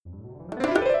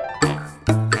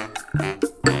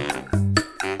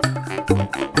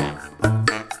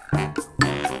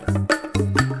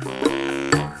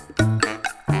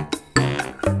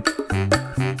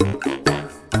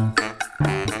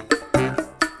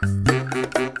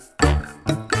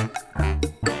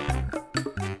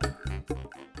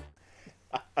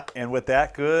And with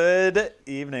that, good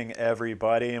evening,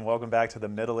 everybody, and welcome back to the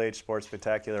Middle Age Sports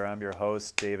Spectacular. I'm your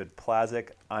host, David Plazik.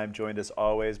 I'm joined, as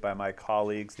always, by my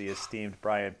colleagues, the esteemed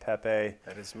Brian Pepe.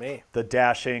 That is me. The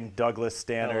dashing Douglas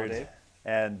Stannard.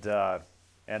 Hello,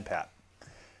 and Pat.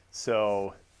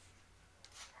 So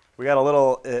we got a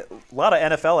lot of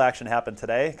NFL action happened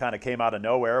today. Kind of came out of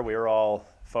nowhere. We were all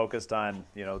focused on,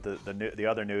 the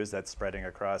other news that's spreading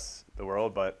across the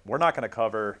world, but we're not going to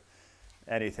cover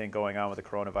anything going on with the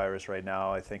coronavirus right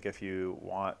now. I think if you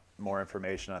want more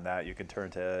information on that, you can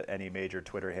turn to any major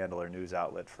Twitter handle or news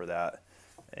outlet for that.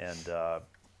 And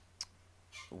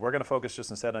we're going to focus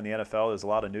just instead on the NFL. There's a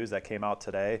lot of news that came out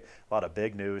today, a lot of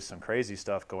big news, some crazy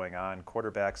stuff going on,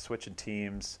 quarterbacks switching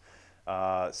teams,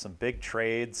 some big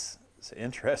trades, some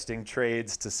interesting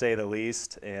trades to say the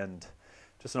least, and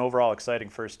just an overall exciting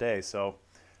first day. So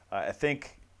I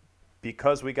think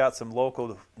because we got some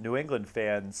local New England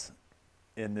fans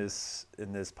on this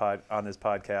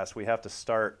podcast, we have to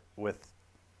start with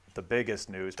the biggest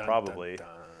news. Probably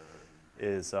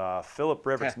is Philip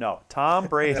Rivers. No, Tom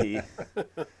Brady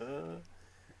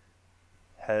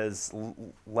has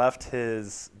left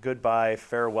his goodbye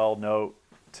farewell note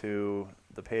to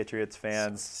the Patriots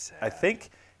fans. So I think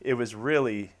it was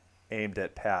really aimed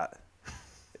at Pat.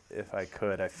 If I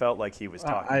could, I felt like he was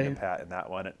talking to Pat in that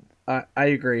one. I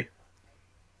agree.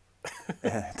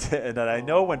 And I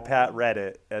know when Pat read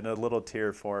it, and a little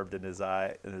tear formed in his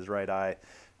right eye,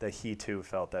 that he too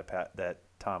felt that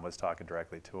Tom was talking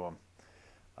directly to him.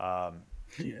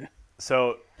 Yeah.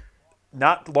 So,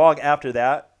 not long after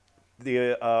that,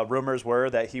 the rumors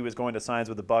were that he was going to sign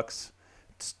with the Bucs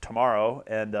tomorrow,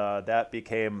 and that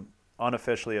became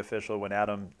unofficially official when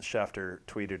Adam Schefter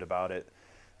tweeted about it.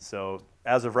 So,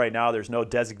 as of right now, there's no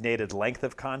designated length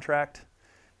of contract,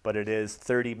 but it is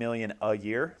 $30 million a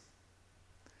year.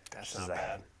 That's not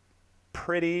bad.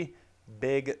 Pretty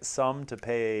big sum to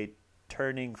pay a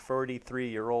turning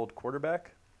 43-year-old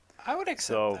quarterback. I would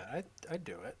accept that. I'd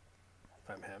do it if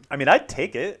I'm him. I mean, I'd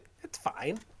take it. It's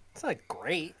fine. It's not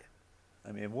great.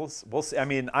 I mean, we'll see. I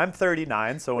mean, I'm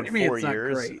 39, so in 4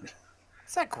 years. Great?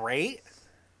 It's not great.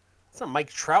 It's not Mike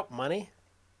Trout money.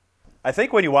 I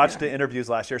think when you watched the interviews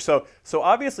last year, so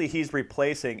obviously he's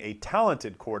replacing a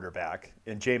talented quarterback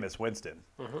in Jameis Winston.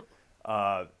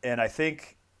 Mm-hmm. And I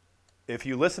think if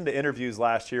you listen to interviews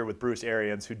last year with Bruce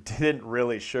Arians, who didn't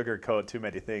really sugarcoat too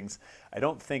many things, I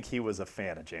don't think he was a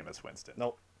fan of Jameis Winston.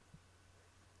 Nope.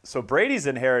 So Brady's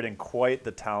inheriting quite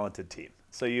the talented team.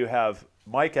 So you have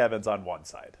Mike Evans on one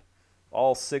side.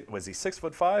 Was he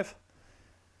 6'5"?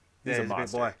 He's a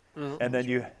monster. Big boy. Mm-hmm. And then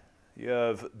you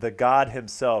have the God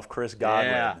himself, Chris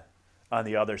Godwin, on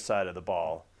the other side of the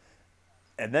ball.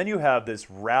 And then you have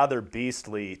this rather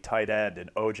beastly tight end in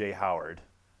O.J. Howard.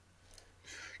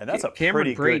 And that's a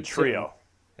Cameron pretty Brate, good trio.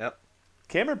 Too. Yep.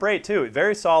 Cameron Brate, too.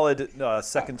 Very solid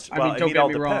second. Don't get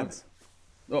me wrong. Depends.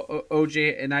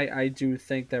 OJ, and I do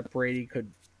think that Brady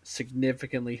could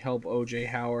significantly help OJ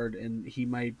Howard, and he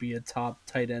might be a top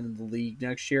tight end in the league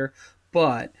next year.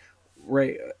 But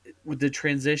right with the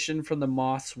transition from the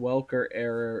Moss Welker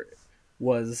era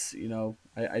was,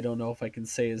 I don't know if I can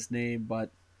say his name, but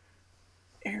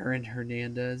Aaron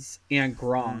Hernandez and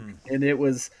Gronk, and it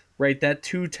was that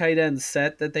two tight end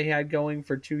set that they had going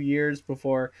for 2 years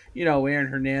before Aaron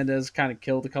Hernandez kind of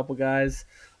killed a couple guys.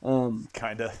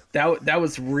 Kind of. That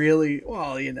was really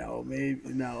maybe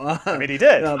no. I mean, he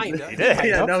did. He did.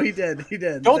 Yeah, no, he did. He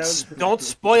did. Don't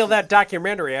spoil that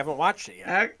documentary. I haven't watched it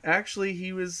yet. Actually,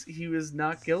 he was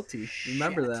not guilty.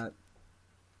 Remember that.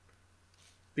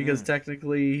 Because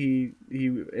technically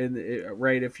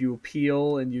if you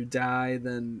appeal and you die,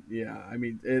 then I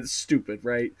mean it's stupid,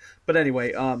 right? But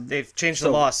anyway, They've changed the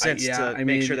law since to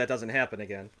make sure that doesn't happen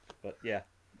again. But yeah,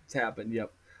 it's happened.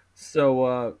 Yep.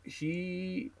 So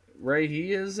he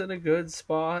is in a good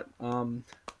spot. Are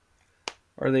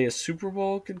they a Super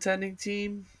Bowl contending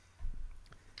team?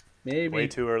 Maybe. Way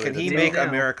too early. Can he Maybe make now.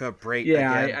 America great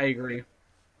Yeah, again? I agree.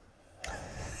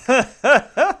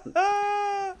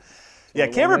 Yeah,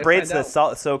 Well, Cameron we'll Brate's find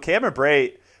out. so Cameron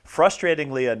Brate,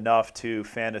 frustratingly enough to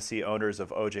fantasy owners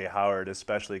of O.J. Howard,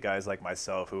 especially guys like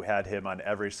myself who had him on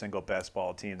every single best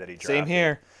ball team that he drafted. Same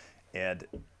here. And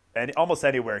almost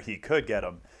anywhere he could get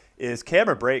him, is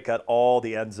Cameron Brate got all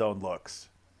the end zone looks.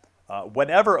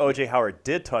 Whenever O.J. Howard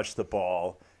did touch the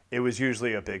ball, it was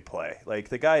usually a big play. Like,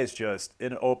 the guy is just,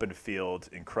 in an open field,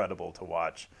 incredible to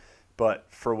watch. But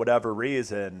for whatever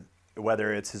reason,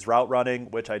 whether it's his route running,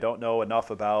 which I don't know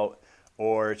enough about,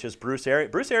 or it's just Bruce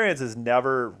Arians. Bruce Arians has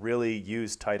never really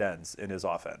used tight ends in his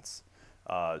offense.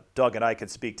 Doug and I can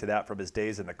speak to that from his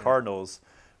days in the Cardinals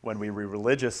when we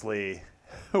religiously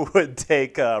would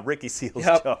take Ricky Seals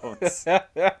Yep. Jones,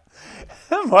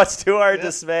 much to our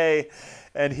dismay,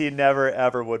 and he never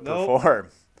ever would Nope. perform.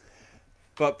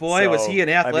 But boy, was So, he an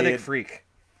athletic I mean, freak.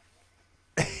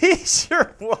 He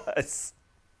sure was.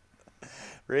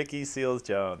 Ricky Seals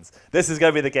Jones. This is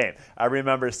going to be the game. I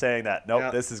remember saying that. Nope,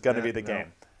 Yeah, this is going to yeah, be the no.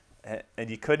 game. And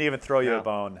you couldn't even throw you a No.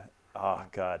 bone. Oh,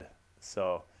 God.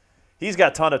 So he's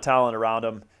got a ton of talent around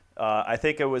him. I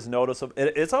think it was noticeable.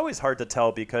 It's always hard to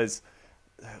tell because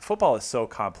football is so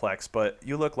complex. But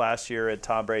you look last year at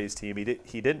Tom Brady's team,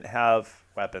 he didn't have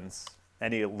weapons,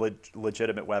 any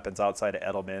legitimate weapons outside of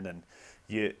Edelman.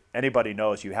 And anybody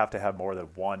knows you have to have more than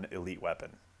one elite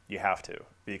weapon. You have to,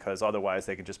 because otherwise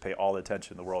they can just pay all the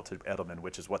attention in the world to Edelman,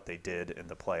 which is what they did in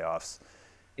the playoffs.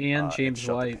 And James shut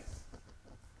the- White.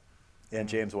 And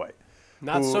James White.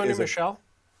 Not Who Sony is a- Michel.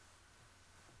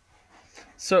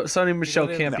 So Sonny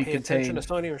Michel You can't be pay attention contained. to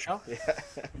Sony Michel.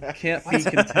 Can't be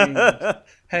contained.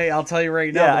 Hey, I'll tell you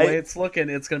right now, Yeah, the way it's looking,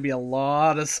 it's going to be a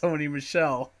lot of Sony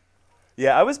Michel.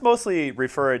 Yeah, I was mostly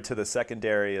referring to the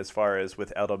secondary as far as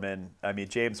with Edelman. I mean,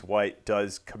 James White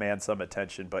does command some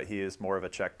attention, but he is more of a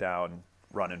check down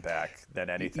running back than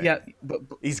anything. Yeah, but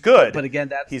He's good. but again,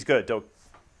 that's He's good. Don't,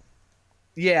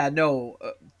 yeah, no,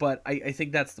 but I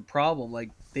think that's the problem. Like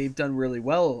they've done really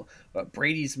well.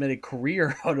 Brady's made a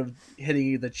career out of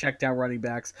hitting the check down running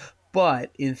backs, but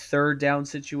in third down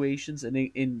situations and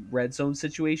in red zone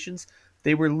situations,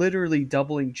 they were literally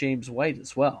doubling James White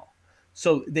as well.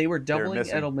 So they were they're doubling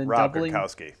missing Edelman, Rob doubling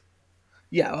Gronkowski.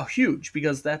 yeah, huge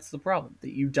because that's the problem.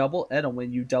 That you double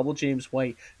Edelman, you double James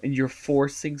White, and you're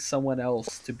forcing someone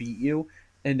else to beat you,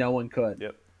 and no one could.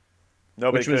 Yep.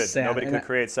 Nobody Which was could. sad. Nobody And could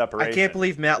create separation. I can't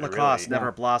believe Matt They Lacoste really-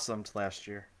 never blossomed last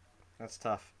year. That's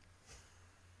tough.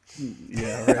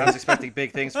 Yeah, I was expecting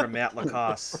big things from Matt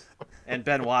Lacoste and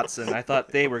Ben Watson. I thought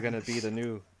they were going to be the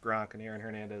new Gronk and Aaron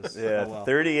Hernandez. Yeah, Oh, well.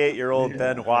 38-year-old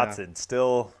Ben Watson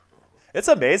still. It's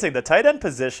amazing. The tight end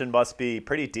position must be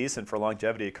pretty decent for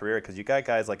longevity of career because you got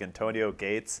guys like Antonio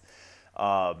Gates,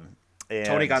 and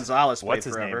Tony Gonzalez what's played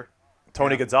his forever. name?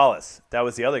 Tony Gonzalez. That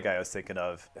was the other guy I was thinking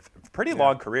of. Pretty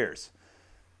long careers.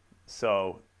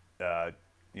 So,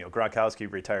 Gronkowski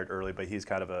retired early, but he's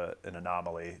kind of an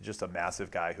anomaly. Just a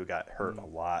massive guy who got hurt a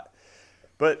lot.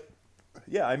 But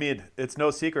yeah, I mean, it's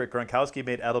no secret Gronkowski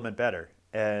made Edelman better,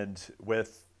 and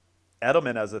with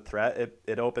Edelman as a threat,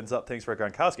 it opens up things for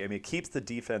Gronkowski. I mean, it keeps the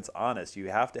defense honest. You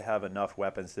have to have enough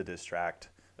weapons to distract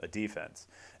a defense.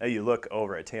 And you look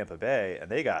over at Tampa Bay, and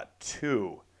they got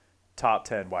 2 top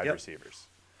 10 wide Yep. receivers,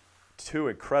 2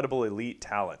 incredible elite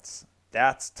talents.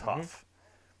 That's tough.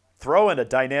 Throw in a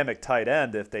dynamic tight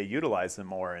end if they utilize them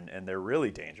more, and they're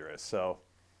really dangerous. So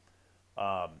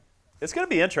it's going to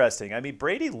be interesting. I mean,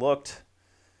 Brady looked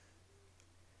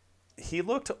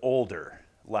older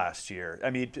last year. I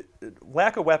mean,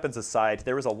 lack of weapons aside,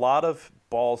 there was a lot of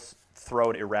balls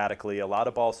thrown erratically, a lot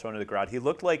of balls thrown to the ground. He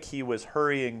looked like he was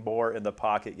hurrying more in the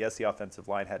pocket. Yes, the offensive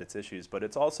line had its issues, but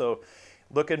it's also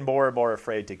looking more and more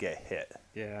afraid to get hit.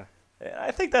 Yeah. And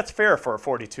I think that's fair for a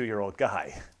 42-year-old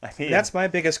guy. I mean, That's my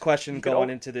biggest question You could going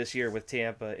al- into this year with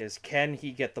Tampa is can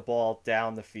he get the ball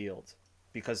down the field?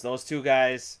 Because those two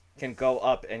guys can go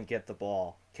up and get the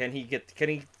ball. Can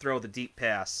he throw the deep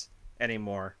pass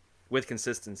anymore with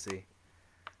consistency?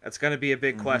 That's going to be a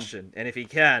big question. And if he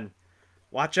can,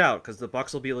 watch out cuz the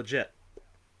Bucs will be legit.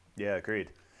 Yeah, agreed.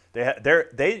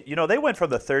 They went from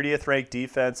the 30th ranked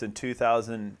defense in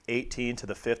 2018 to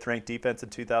the 5th ranked defense in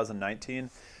 2019.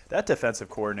 That defensive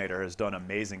coordinator has done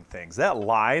amazing things. That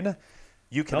line,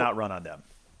 you cannot run on them.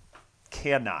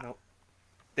 Cannot. Nope.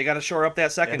 They got to shore up that they're-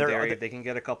 secondary if they can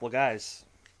get a couple of guys.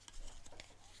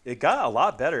 It got a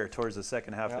lot better towards the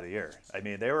second half of the year. I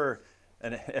mean, they were,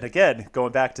 and again,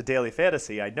 going back to daily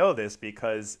fantasy, I know this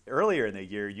because earlier in the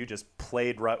year, you just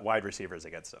played wide receivers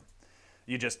against them.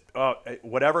 You just,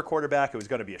 whatever quarterback, it was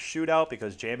going to be a shootout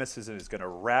because Jameson is going to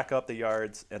rack up the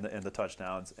yards and the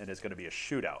touchdowns, and it's going to be a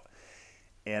shootout.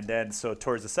 And then, so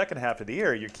towards the second half of the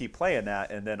year, you keep playing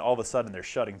that, and then all of a sudden they're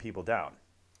shutting people down.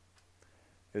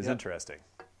 It was interesting.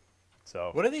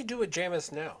 So What do they do with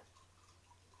Jameis now?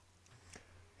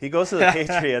 he goes to the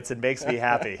Patriots and makes me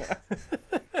happy.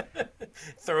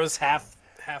 Throws half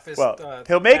his. Well,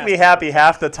 he'll make me passes. happy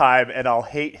half the time, and I'll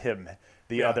hate him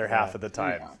the other half yeah. of the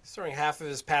time. He's throwing half of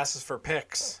his passes for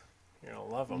picks.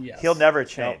 Love him. Yes. He'll never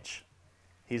change.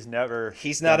 He's never.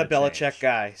 He's not a gonna Belichick change.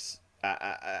 guy.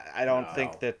 I don't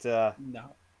think that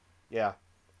No. yeah.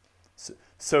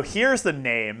 So here's the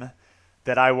name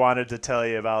that I wanted to tell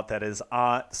you about that is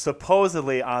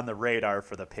supposedly on the radar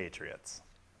for the Patriots.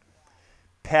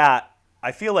 Pat,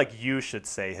 I feel like you should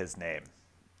say his name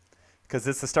because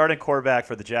it's the starting quarterback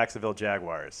for the Jacksonville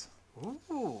Jaguars.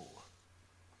 Ooh.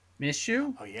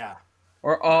 Minshew? Oh yeah.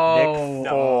 Or Nick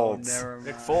Foles. never mind.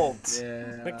 Nick Folds.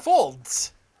 Yeah.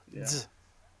 McFolds. Yeah.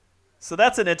 So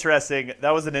that was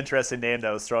an interesting name that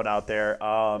was thrown out there.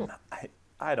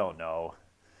 I don't know.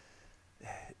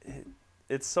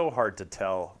 It's so hard to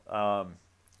tell.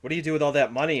 What do you do with all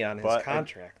that money on his But I-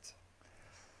 contract?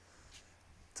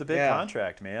 It's a big Yeah.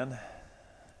 contract, man.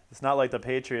 It's not like the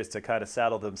Patriots to kind of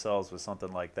saddle themselves with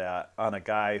something like that on a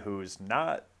guy who's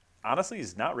not, honestly,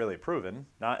 he's not really proven,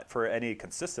 not for any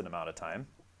consistent amount of time.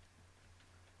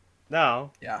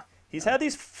 No. Yeah. He's had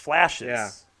these flashes.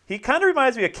 Yeah. He kind of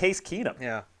reminds me of Case Keenum.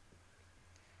 Yeah.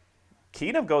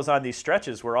 Keenum goes on these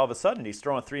stretches where all of a sudden he's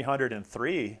throwing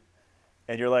 303,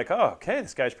 and you're like, oh, okay,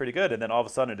 this guy's pretty good. And then all of a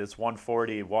sudden it's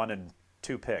 140, 1 and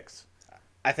 2 picks.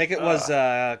 I think it was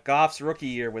Goff's rookie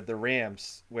year with the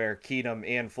Rams where Keenum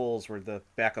and Foles were the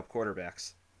backup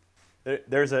quarterbacks.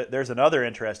 There's another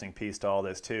interesting piece to all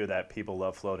this too that people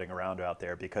love floating around out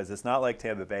there, because it's not like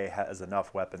Tampa Bay has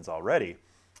enough weapons already,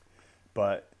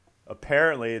 but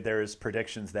apparently there's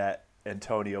predictions that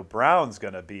Antonio Brown's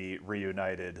going to be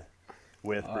reunited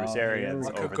with Bruce Arians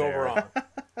What over could go there. wrong?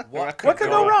 What could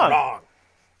go wrong?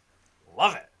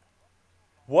 Love it.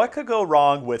 What could go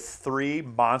wrong with 3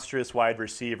 monstrous wide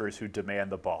receivers who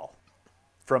demand the ball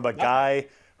from a guy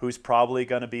who's probably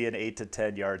going to be an 8 to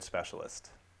 10 yard specialist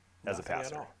as a Nothing at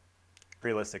passer, all.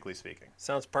 realistically speaking?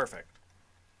 Sounds perfect.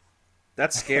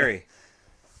 That's scary.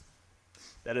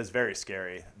 That is very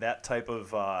scary. That type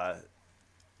of,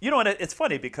 and it's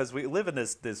funny because we live in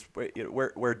this where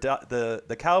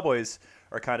the Cowboys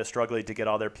are kind of struggling to get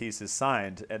all their pieces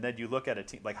signed, and then you look at a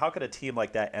team like, how could a team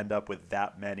like that end up with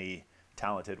that many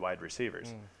talented wide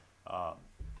receivers? Pat,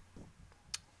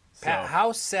 So-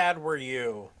 how sad were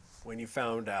you when you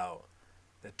found out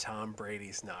that Tom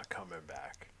Brady's not coming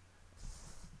back?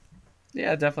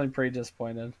 Yeah, definitely pretty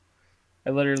disappointed.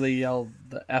 I literally yelled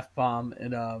the F-bomb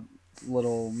in a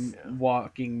little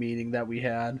walking meeting that we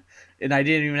had, and I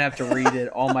didn't even have to read it.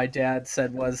 All my dad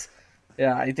said was,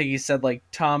 I think he said, like,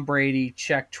 Tom Brady,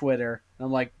 check Twitter. And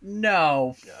I'm like,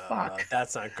 no, fuck.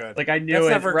 That's not good. Like, I knew That's it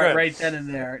never good. right then and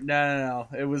there. No.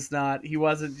 It was not. He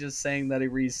wasn't just saying that he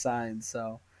re-signed.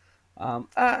 So,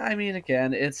 I mean,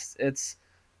 again, it's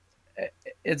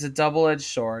a double-edged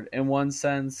sword. In one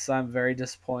sense, I'm very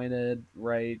disappointed,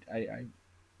 right?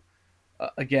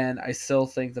 Again, I still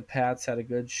think the Pats had a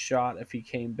good shot if he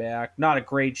came back. Not a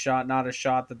great shot, not a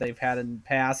shot that they've had in the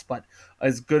past, but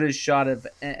as good a shot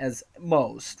as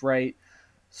most, right?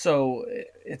 So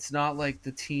it's not like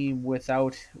the team with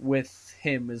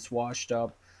him is washed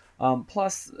up.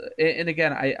 Plus, and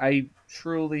again, I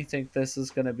truly think this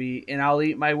is going to be, and I'll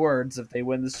eat my words if they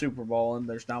win the Super Bowl, and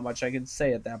there's not much I can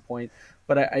say at that point,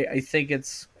 but I think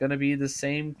it's going to be the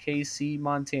same KC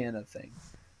Montana thing.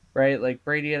 Right? Like,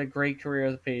 Brady had a great career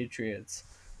with the Patriots,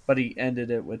 but he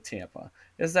ended it with Tampa.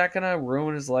 Is that going to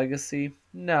ruin his legacy?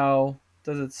 No.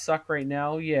 Does it suck right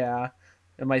now? Yeah.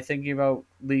 Am I thinking about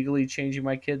legally changing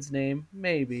my kid's name?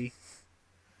 Maybe.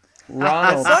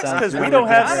 Ronald sucks sounds 'cause we really don't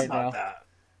good have- right about now.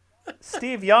 that.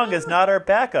 Steve Young is not our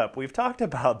backup. We've talked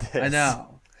about this. I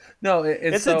know. No,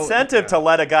 It's so, incentive to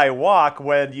let a guy walk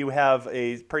when you have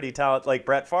a pretty talented like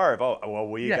Brett Favre. Oh, well,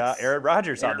 we Yes. got Aaron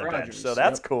Rodgers on Aaron the bench, Rodgers, so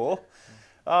that's yep. cool.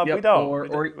 Yep, We don't.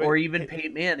 or even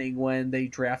Peyton Manning when they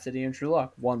drafted Andrew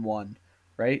Luck 1-1,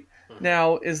 right?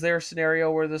 Now, is there a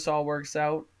scenario where this all works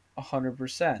out?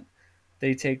 100%.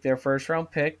 They take their first round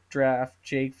pick, draft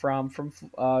Jake Fromm from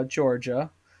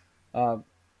Georgia.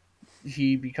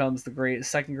 He becomes the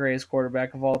second greatest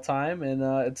quarterback of all time, and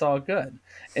it's all good.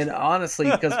 And honestly,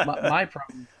 because my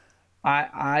problem,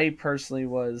 I personally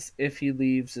was, if he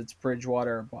leaves, it's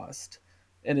Bridgewater or bust.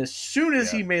 And as soon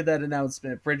as he made that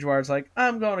announcement, Bridgewater's like,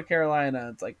 I'm going to Carolina.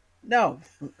 It's like, no.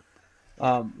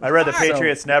 I read the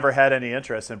Patriots never had any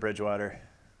interest in Bridgewater.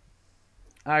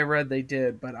 I read they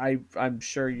did, but I'm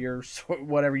sure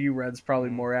whatever you read is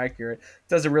probably more accurate.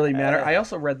 Doesn't really matter. I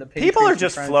also read the Patriots People are were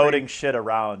just trying to floating shit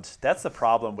around. That's the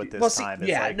problem with this Well, see, time. Is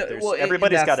yeah, like no, there's- well, and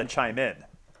everybody's that's got to the- chime in.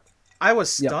 I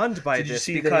was Yeah. stunned by Did you this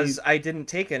see that because I didn't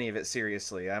take any of it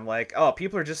seriously. I'm like, oh,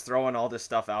 people are just throwing all this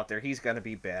stuff out there. He's going to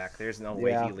be back. There's no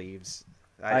way Yeah. he leaves.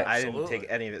 I didn't Absolutely. take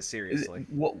any of it seriously.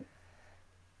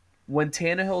 When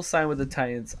Tannehill signed with the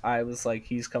Titans, I was like,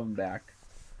 he's coming back.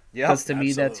 Yeah, Because to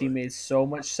me, that absolutely. team made so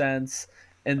much sense.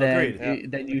 And then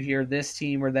Agreed. then you hear this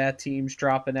team or that team's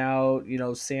dropping out.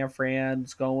 San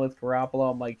Fran's going with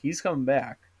Garoppolo. I'm like, he's coming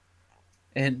back.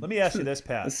 And Let me ask you this,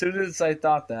 Pat. as soon as I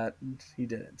thought that, he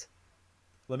didn't.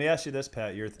 Let me ask you this,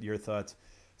 Pat. Your thoughts.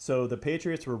 So the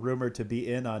Patriots were rumored to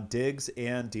be in on Diggs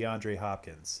and DeAndre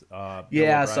Hopkins. Bill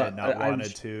Yeah, O'Brien so not I'm-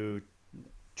 wanted to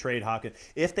trade Hopkins.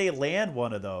 If they land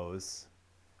one of those,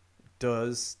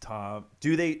 does Tom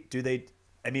do they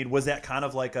I mean, was that kind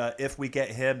of like a if we get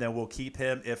him then we'll keep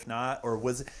him, if not, or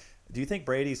do you think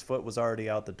Brady's foot was already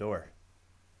out the door?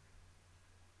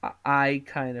 I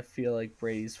kind of feel like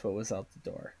Brady's foot was out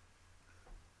the door.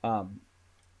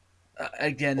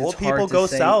 Again, it's Old hard people to go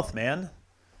say. south, man.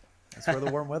 That's where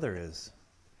the warm weather is.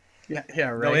 Yeah,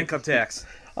 right. No income tax.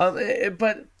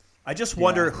 But I just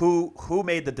wonder who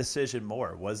made the decision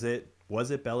more. Was it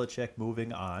Belichick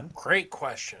moving on, Great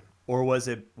question. or was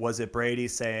it Brady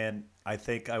saying, "I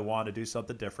think I want to do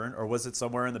something different," or was it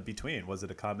somewhere in the between? Was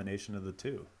it a combination of the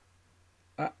two?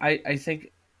 I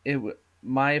think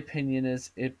my opinion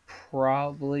is it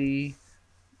probably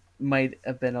might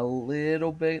have been a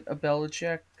little bit of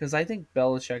Belichick, because I think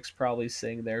Belichick's probably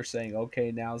sitting there saying,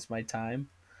 "Okay, now's my time."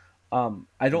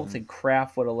 I don't think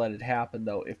Kraft would have let it happen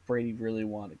though if Brady really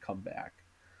wanted to come back.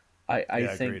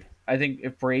 Agreed. I think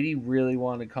if Brady really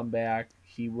wanted to come back,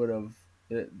 he would have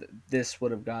this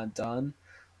would have gotten done.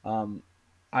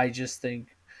 I just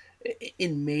think,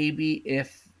 and maybe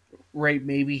if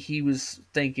maybe he was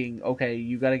thinking, okay,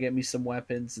 you got to get me some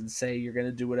weapons and say you're going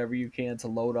to do whatever you can to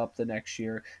load up the next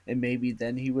year, and maybe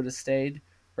then he would have stayed,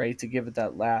 right, to give it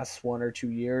that last 1 or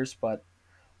 2 years, but.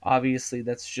 Obviously,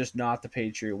 that's just not the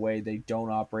Patriot way. They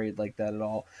don't operate like that at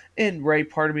all. And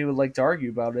part of me would like to argue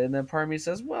about it, and then part of me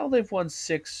says, well, they've won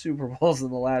 6 Super Bowls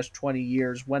in the last 20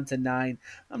 years, went to 9.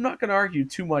 I'm not going to argue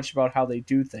too much about how they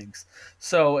do things.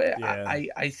 So Yeah.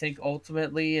 I think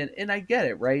ultimately, and I get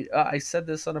it, right? I said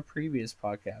this on a previous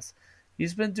podcast.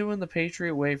 He's been doing the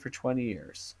Patriot way for 20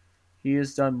 years. He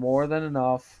has done more than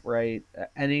enough, right?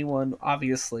 Anyone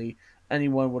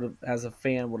would have, as a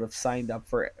fan, would have signed up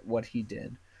for what he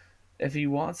did. If he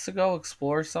wants to go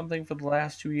explore something for the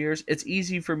last 2 years, it's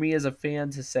easy for me as a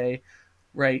fan to say,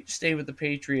 right, stay with the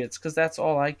Patriots, because that's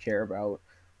all I care about.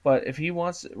 But if he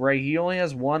wants, right, he only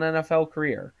has one NFL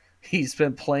career. He's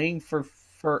been playing for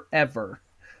forever.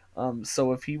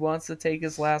 So if he wants to take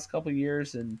his last couple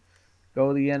years and go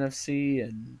to the NFC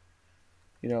and,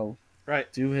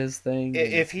 Right. do his thing,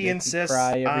 If he make me insists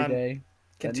cry every on day,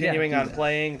 then continuing do on that.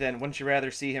 playing, then wouldn't you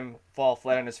rather see him fall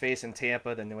flat on his face in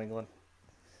Tampa than New England?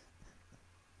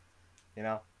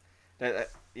 Yeah.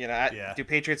 Do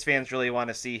Patriots fans really want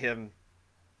to see him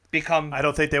become? I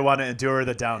don't think they want to endure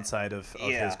the downside of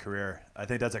Yeah. his career. I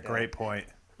think that's a great point.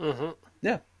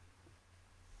 Yeah,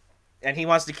 And he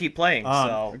wants to keep playing.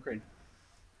 So agreed.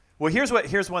 Well,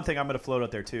 here's one thing I'm going to float out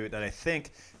there too, that I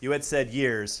think you had said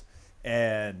years,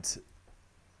 and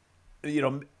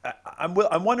I'm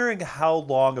wondering how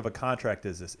long of a contract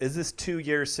is this? Is this 2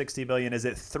 years, $60 million? Is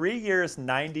it 3 years,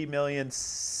 $90 million,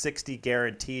 60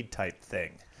 guaranteed type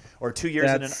thing, or 2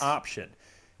 years and an option?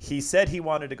 He said he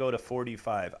wanted to go to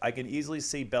 45. I can easily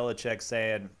see Belichick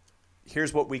saying,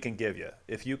 "Here's what we can give you.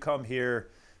 If you come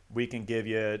here, we can give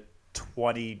you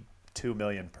 22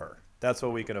 million per. That's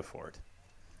what we can afford."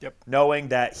 Yep. Knowing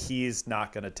that he's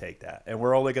not going to take that, and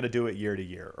we're only going to do it year to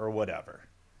year or whatever.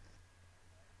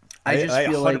 I just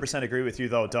feel 100% agree with you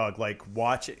though, Doug. Like,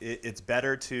 watch it. It's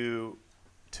better to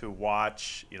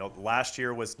watch. Last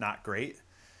year was not great.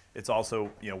 It's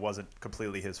also wasn't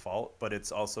completely his fault, but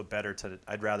it's also better to.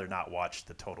 I'd rather not watch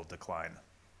the total decline.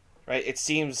 right, it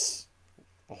seems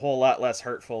a whole lot less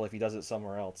hurtful if he does it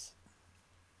somewhere else.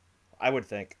 I would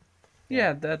think.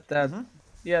 Yeah, that's a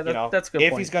good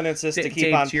if point. he's going to insist to keep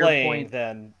Dave, on to your playing, point-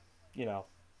 then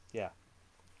yeah.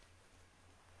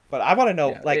 But I want to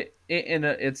know,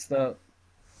 it's the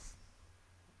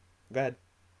go ahead.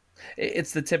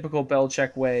 it's the typical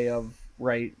Belichick way of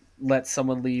let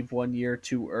someone leave 1 year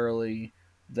too early,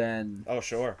 then Oh,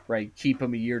 sure. keep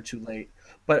him a year too late.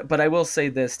 But I will say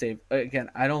this, Dave. Again,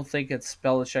 I don't think it's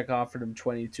Belichick offered him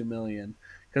 $22 million,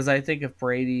 because I think if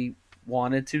Brady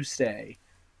wanted to stay,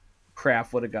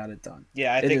 Kraft would have got it done.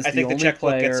 Yeah, I It think is the only checkbook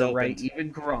player, gets opened. right?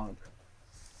 Even Gronk.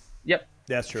 Yep.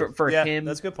 That's true. For yeah, him,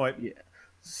 that's a good point. Yeah.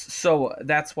 So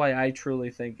that's why I truly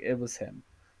think it was him.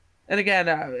 And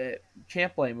again,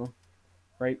 can't blame him,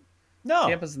 right? No,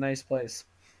 Tampa's a nice place.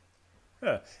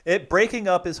 yeah. Breaking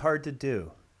up is hard to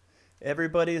do.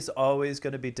 Everybody's always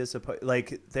going to be disappointed.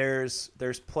 Like, there's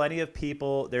plenty of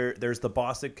people. There's the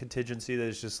Boston contingency that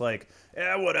is just like,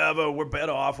 yeah, whatever, we're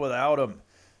better off without him.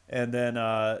 And then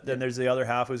there's the other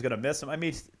half who's going to miss him. I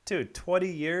mean, dude,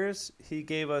 20 years, he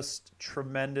gave us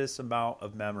tremendous amount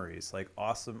of memories, like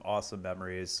awesome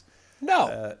memories.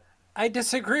 No, I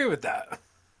disagree with that.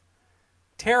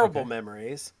 Terrible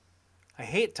memories. I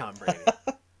hate Tom Brady.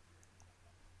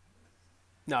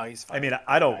 No, he's fine. I mean,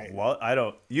 I've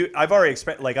already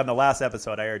like on the last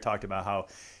episode, I already talked about how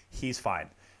he's fine.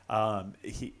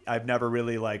 I've never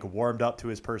really like warmed up to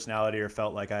his personality or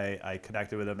felt like I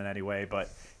connected with him in any way, but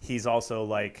he's also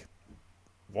like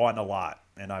won a lot,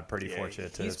 and I'm pretty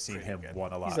fortunate to have seen him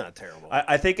won a lot. He's not terrible.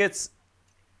 I think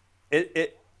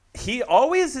he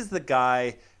always is the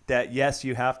guy that, yes,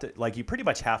 you have to, like, you pretty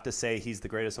much have to say he's the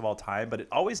greatest of all time, but it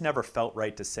always never felt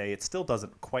right to say. It still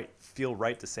doesn't quite feel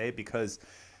right to say, because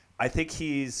I think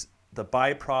he's the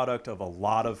byproduct of a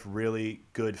lot of really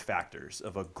good factors,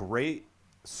 of a great,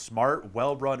 smart,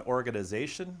 well-run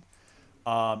organization,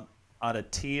 on a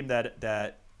team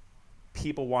that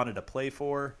people wanted to play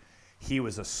for. He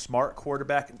was a smart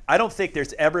quarterback. I don't think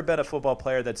there's ever been a football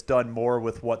player that's done more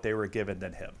with what they were given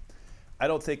than him. I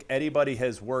don't think anybody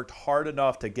has worked hard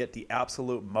enough to get the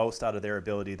absolute most out of their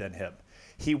ability than him.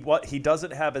 He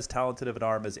doesn't have as talented of an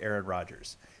arm as Aaron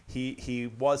Rodgers.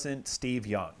 He wasn't Steve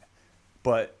Young,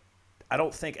 but I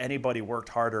don't think anybody worked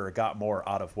harder or got more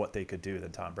out of what they could do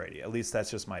than Tom Brady. At least that's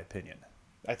just my opinion.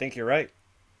 I think you're right.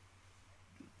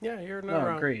 Yeah, you're No, not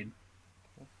wrong. agreed.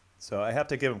 So I have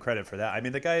to give him credit for that. I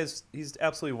mean, the guy he's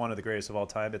absolutely one of the greatest of all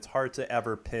time. It's hard to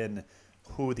ever pin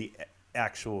who the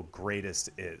actual greatest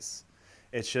is.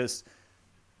 It's just,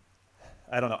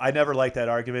 I don't know. I never liked that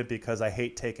argument because I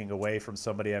hate taking away from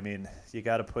somebody. I mean, you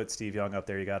got to put Steve Young up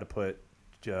there. You got to put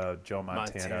Joe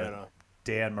Montana,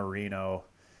 Dan Marino,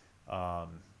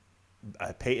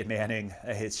 Peyton Manning.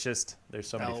 It's just, there's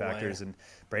so many factors, and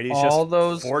Brady's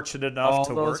just fortunate enough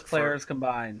to work. All those players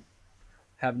combined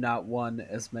have not won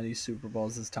as many Super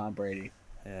Bowls as Tom Brady.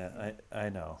 Yeah, I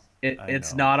know.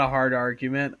 It's not a hard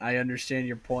argument. I understand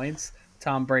your points.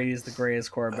 Tom Brady is the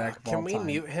greatest quarterback of all time. Can we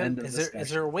mute him? Is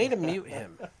there a way to mute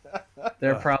him?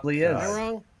 There probably is. Am I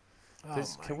wrong?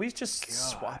 Can we just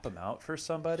swap him out for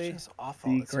somebody? It's just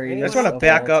awful. The greatest I just want to of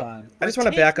back all up. time. I just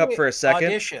want to back up for a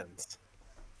second. Auditions.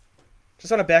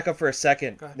 Just want to back up for a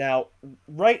second. Go ahead. Now,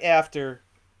 right after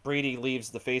Brady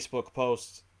leaves the Facebook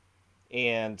post,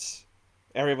 and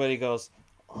everybody goes,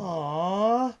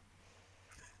 "Aww,"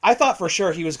 I thought for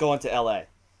sure he was going to LA.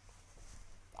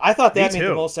 I thought that made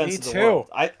the most sense in the world.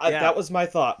 That was my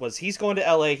thought, was he's going to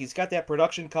LA. He's got that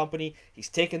production company. He's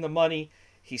taking the money.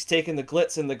 He's taking the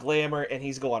glitz and the glamour, and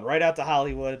he's going right out to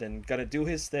Hollywood and going to do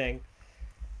his thing.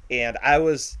 And I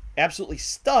was absolutely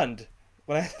stunned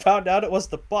when I found out it was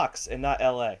the Bucks and not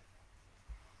LA.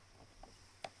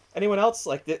 Anyone else?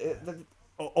 Like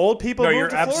Old people No, move you're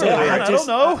to Florida. absolutely I right. don't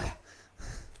know.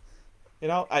 You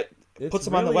know, puts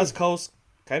him on the West Coast,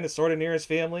 kind of sort of near his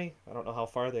family. I don't know how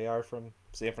far they are from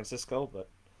San Francisco, but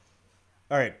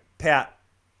All right, Pat,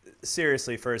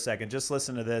 seriously for a second, just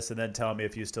listen to this and then tell me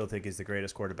if you still think he's the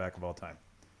greatest quarterback of all time.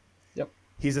 Yep.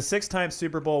 He's a 6-time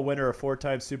Super Bowl winner, a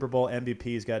 4-time Super Bowl MVP.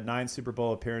 He's got 9 Super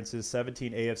Bowl appearances,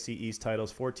 17 AFC East titles,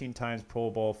 14 times Pro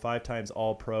Bowl, 5 times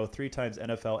All-Pro, 3 times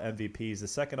NFL MVP. He's the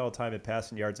second all-time in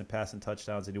passing yards and passing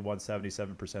touchdowns, and he won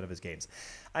 77% of his games.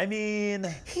 I mean,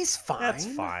 He's fine. that's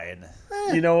fine.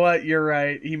 You know what? You're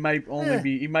right. He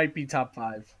might be top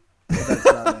 5. But that's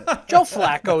not it. Joe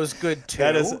Flacco is good too.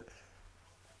 That is,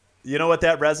 you know what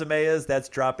that resume is? That's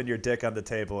dropping your dick on the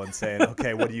table and saying,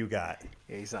 okay, what do you got?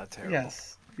 Yeah, he's not terrible.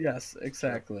 Yes,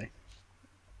 exactly.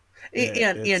 Yeah,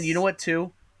 And you know what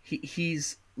too?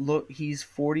 He's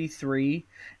 43,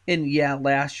 and yeah,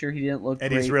 last year he didn't look And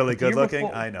great. he's really The year good looking.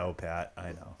 before- I know, Pat. I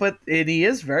know. But he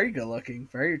is very good looking,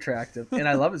 very attractive, and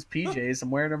I love his PJs.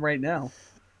 I'm wearing them right now.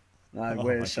 I Oh,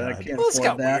 wish my I God. can't Well, this afford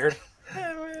got that. weird.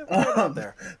 Put it out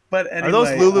there. But anyway, Are those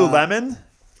Lululemon?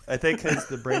 I think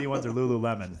the Brady ones are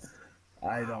Lululemon.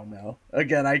 I don't know.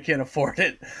 Again, I can't afford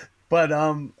it. But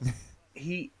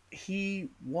he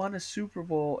won a Super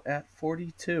Bowl at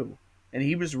 42, and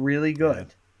he was really good.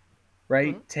 Yeah.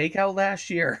 Right? Mm-hmm. Take out last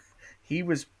year, he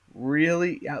was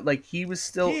really like he was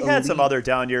still. He had some elite. other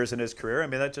down years in his career. I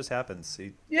mean, that just happens.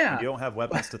 Yeah. You don't have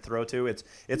weapons to throw to.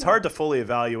 It's hard to fully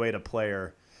evaluate a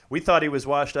player. We thought he was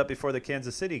washed up before the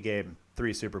Kansas City game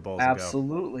 3 Super Bowls ago.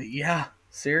 Absolutely, yeah.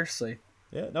 Seriously,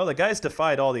 Yeah, no, the guy's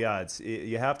defied all the odds.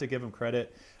 You have to give him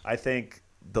credit. I think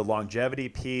the longevity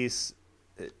piece,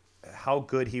 how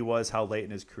good he was, how late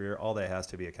in his career, all that has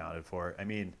to be accounted for. I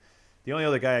mean, the only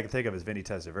other guy I can think of is Vinny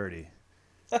Testaverde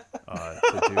to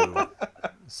do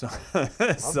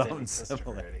something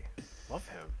similar. Love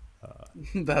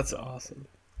him. that's awesome.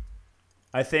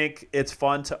 I think it's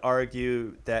fun to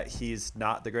argue that he's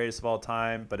not the greatest of all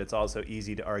time, but it's also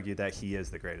easy to argue that he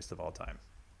is the greatest of all time.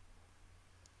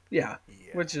 Yeah,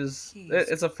 Yeah. which is He's-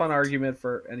 it's a fun argument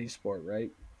for any sport,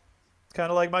 right? It's kind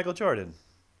of like Michael Jordan.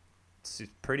 It's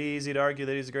pretty easy to argue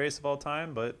that he's the greatest of all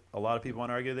time, but a lot of people want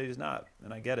to argue that he's not,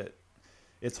 and I get it.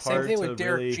 It's Same hard thing to with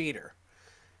Derek really. Jeter.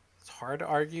 It's hard to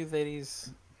argue that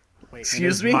he's Wait,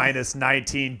 Excuse me? Minus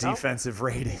 19 defensive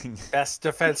rating. best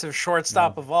defensive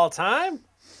shortstop of all time?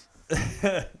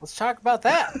 Let's talk about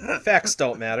that. Facts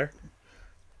don't matter.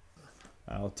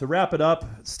 To wrap it up,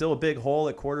 still a big hole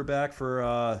at quarterback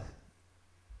for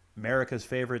America's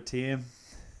favorite team.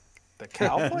 The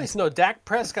Cowboys? No, Dak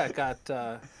Prescott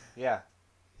got. Yeah.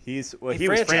 He was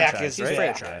franchised. franchised, He's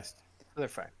right? franchised. They're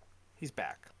fine. He's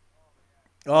back.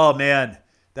 Oh man,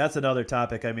 that's another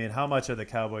topic. I mean, how much are the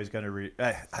Cowboys going to?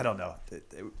 I don't know.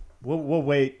 We'll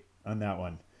wait on that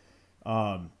one.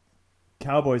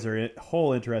 Cowboys are a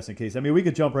whole interesting case. I mean, we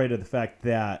could jump right to the fact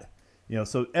that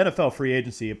so NFL free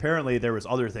agency. Apparently, there was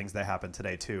other things that happened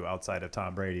today too, outside of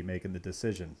Tom Brady making the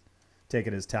decision,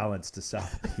 taking his talents to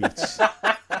South Beach.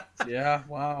 Yeah,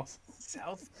 wow.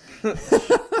 South. That's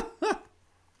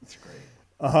great.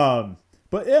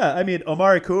 But yeah, I mean,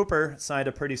 Amari Cooper signed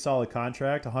a pretty solid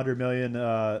contract, $100 million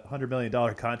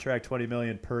contract, $20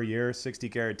 million per year, 60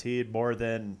 guaranteed, more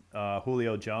than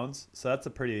Julio Jones. So that's a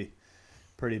pretty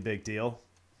big deal.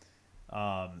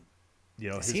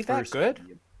 Is he that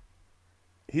good?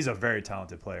 He's a very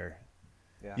talented player.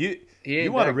 Yeah.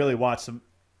 You want to really watch some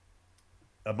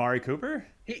Amari Cooper?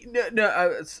 He's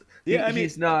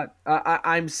not.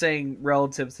 I'm saying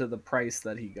relative to the price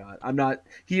that he got. I'm not.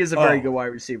 He is a very good wide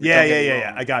receiver.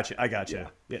 Yeah. I got you.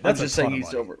 Yeah, I'm just saying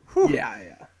he's over. Whew.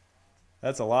 Yeah.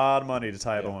 That's a lot of money to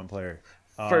tie up on one player.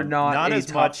 For not a as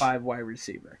top much. 5 wide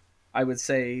receiver, I would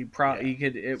say he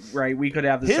could. Right, we could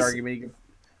have this argument.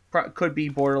 He could be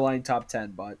borderline top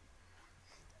 10, but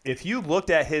if you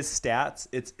looked at his stats,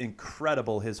 it's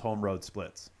incredible. His home road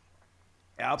splits.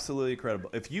 Absolutely incredible.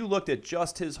 If you looked at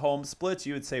just his home splits,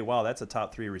 you would say, wow, that's a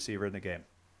top 3 receiver in the game.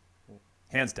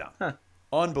 Hands down. Huh.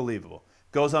 Unbelievable.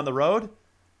 Goes on the road,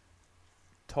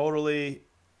 totally,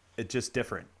 it's just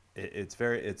different. It's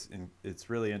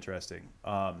really interesting.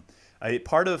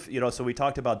 Part of, so we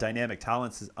talked about dynamic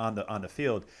talents on the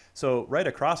field. So right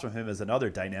across from him is another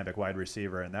dynamic wide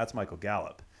receiver, and that's Michael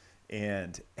Gallup.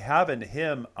 And having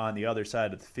him on the other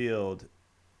side of the field,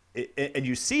 and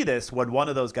you see this when one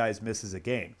of those guys misses a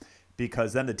game,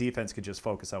 because then the defense can just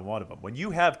focus on one of them. When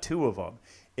you have 2 of them,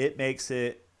 it makes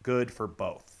it good for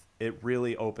both. It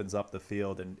really opens up the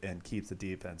field and keeps the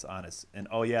defense honest. And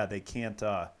they can't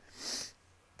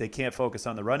focus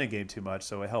on the running game too much,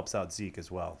 so it helps out Zeke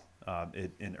as well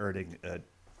in earning a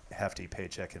hefty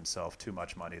paycheck himself. Too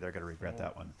much money, they're going to regret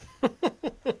that one.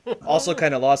 Also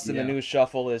kind of lost in the news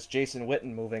shuffle is Jason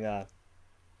Witten moving on.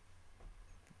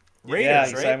 Raiders,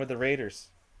 he right? signed with the Raiders.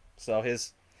 So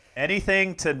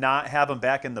Anything to not have him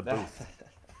back in the booth.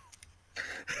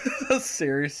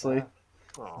 seriously.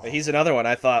 He's another one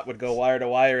I thought would go wire to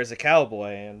wire as a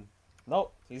Cowboy, and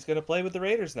nope, he's going to play with the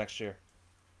Raiders next year.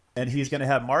 And he's going to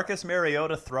have Marcus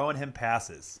Mariota throwing him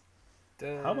passes.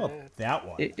 How about that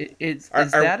one? Is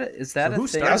that a who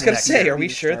thing? starts I was going to next say, year? are we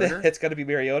sure Starter? that it's going to be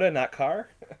Mariota, not Carr?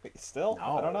 Still?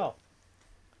 No. I don't know.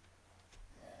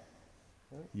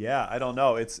 Yeah, I don't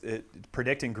know.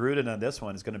 Predicting Gruden on this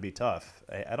one is going to be tough.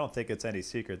 I don't think it's any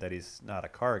secret that he's not a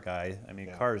Carr guy. I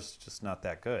mean, Carr's just not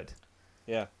that good.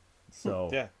 Yeah. So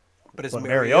Yeah. But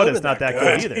Mariota's not that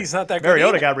good either. He's not that good.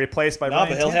 Mariota either. got replaced by No, Ryan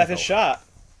but he'll have his Tannehill. shot.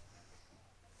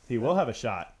 He will have a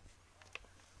shot.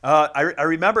 I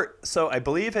remember. So I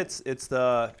believe it's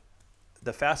the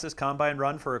fastest combine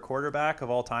run for a quarterback of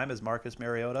all time is Marcus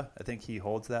Mariota. I think he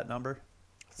holds that number.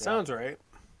 Sounds right.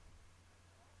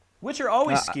 Which are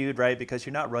always skewed, right? Because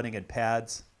you're not running in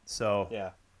pads, so Yeah.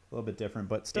 a little bit different,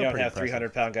 but still You don't pretty have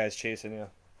impressive. 300-pound guys chasing you.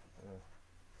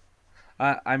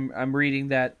 I'm reading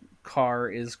that Carr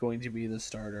is going to be the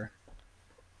starter.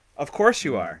 Of course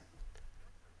you are.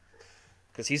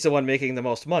 Because he's the one making the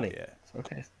most money. Yeah,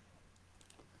 Okay,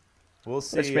 we'll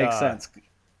see. which makes sense.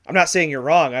 I'm not saying you're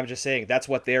wrong. I'm just saying that's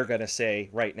what they're going to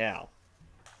say right now.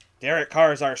 Derek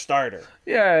Carr is our starter.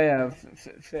 Yeah.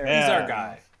 Fair. He's Yeah. our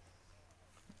guy.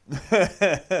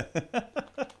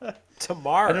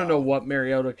 Tomorrow. I don't know what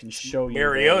Mariota can show you.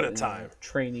 Mariota in time.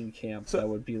 Training camp that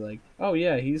would be like, oh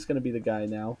yeah, he's going to be the guy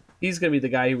now. He's going to be the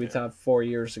guy who we thought 4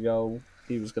 years ago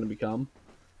he was going to become.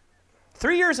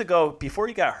 3 years ago, before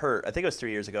he got hurt, I think it was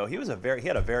 3 years ago. He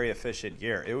had a very efficient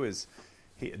year. It was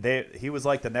he was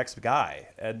like the next guy,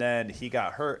 and then he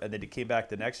got hurt, and then he came back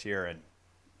the next year and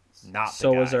not. So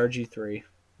the guy. was RG3.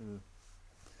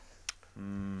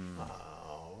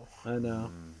 Oh, I know.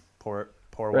 Pour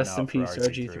Rest one out in peace, for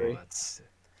RG3.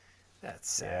 that's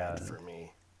sad Yeah. for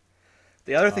me.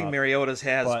 The other thing Mariota's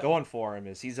has but- going for him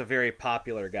is he's a very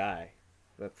popular guy.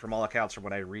 But from all accounts, from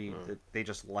what I read, they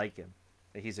just like him.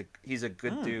 He's a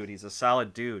good dude. He's a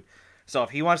solid dude. So if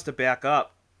he wants to back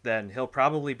up, then he'll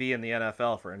probably be in the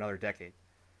NFL for another decade.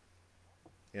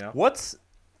 You know? What's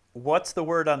What's the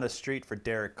word on the street for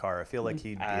Derek Carr? I feel like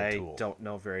he'd be a I tool. don't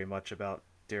know very much about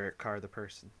Derek Carr, the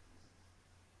person.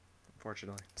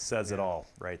 Unfortunately. Says it all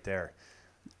right there.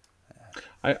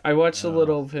 I watched a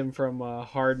little of him from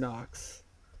Hard Knocks.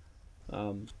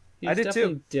 He's I did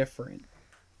definitely too. different.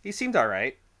 He seemed all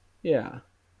right. Yeah.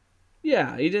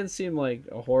 Yeah, he didn't seem like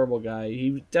a horrible guy.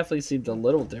 He definitely seemed a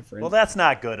little different. Well, that's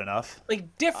not good enough.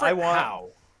 Like different? I want- How?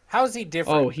 How is he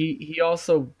different? Oh, he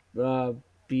also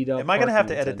beat up. Am I going to have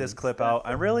to parking edit this attendants. clip out?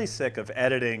 I'm really sick of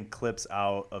editing clips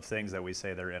out of things that we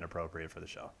say that are inappropriate for the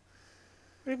show. What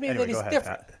do you mean Anyway, that he's go ahead,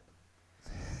 different? Pat.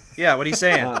 Yeah, what are you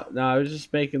saying? No, I was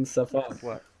just making stuff up.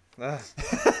 What?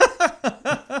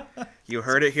 You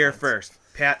heard it here first.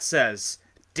 Pat says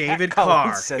David Pat Carr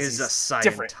Collins says is a he's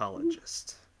different.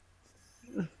 Scientologist.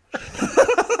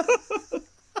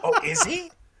 Oh, is he?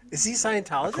 Is he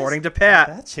Scientologist? According to Pat.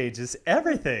 That changes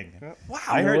everything. Wow.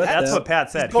 I heard what that's the- what Pat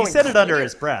said. He going said it under clear.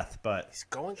 his breath, but He's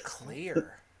going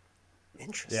clear.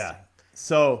 Interesting. yeah.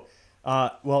 So,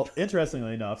 well,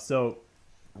 interestingly enough, so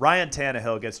Ryan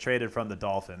Tannehill gets traded from the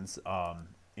Dolphins,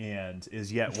 and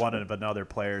is yet one of another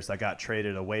players that got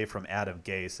traded away from Adam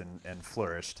Gase and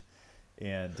flourished.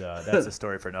 And that's a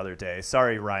story for another day.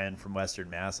 Sorry, Ryan from Western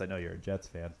Mass. I know you're a Jets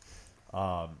fan.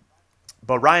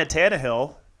 But Ryan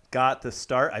Tannehill got the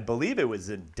start. I believe it was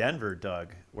in Denver,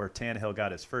 Doug, where Tannehill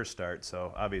got his first start.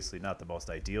 So obviously not the most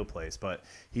ideal place, but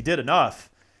he did enough.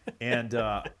 And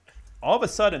all of a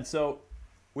sudden, so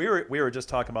we were just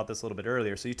talking about this a little bit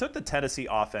earlier. So you took the Tennessee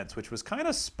offense, which was kind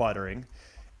of sputtering,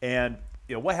 and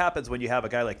you know what happens when you have a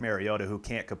guy like Mariota who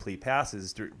can't complete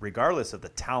passes, regardless of the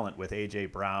talent with A.J.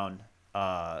 Brown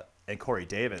and Corey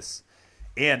Davis,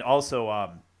 and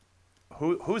also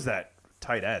who's that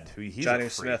tight end? He's a Jonnu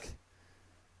freak. Smith.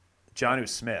 Jonnu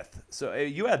Smith. So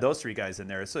you had those three guys in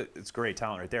there. It's great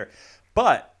talent right there.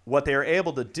 But what they were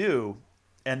able to do,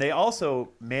 and they also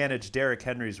managed Derrick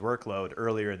Henry's workload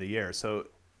earlier in the year. So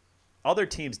other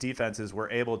teams' defenses were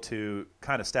able to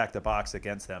kind of stack the box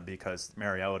against them because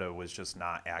Mariota was just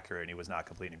not accurate and he was not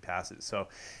completing passes. So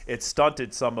it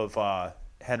stunted some of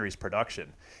Henry's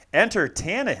production. Enter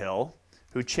Tannehill,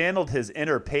 who channeled his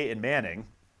inner Peyton Manning,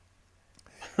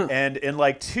 and in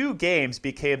like 2 games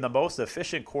became the most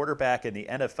efficient quarterback in the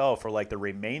NFL for like the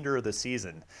remainder of the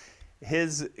season.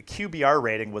 His QBR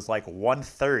rating was like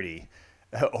 130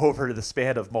 over the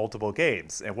span of multiple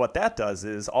games. And what that does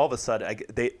is all of a sudden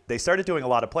they started doing a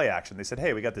lot of play action. They said,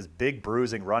 hey, we got this big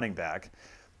bruising running back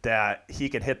that he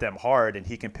can hit them hard and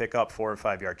he can pick up 4 or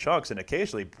 5 yard chunks and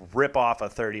occasionally rip off a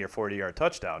 30 or 40 yard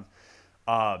touchdown.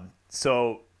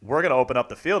 So we're going to open up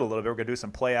the field a little bit. We're going to do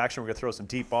some play action. We're going to throw some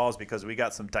deep balls because we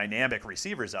got some dynamic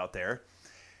receivers out there.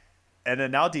 And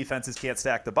then now defenses can't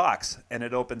stack the box, and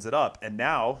it opens it up. And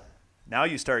now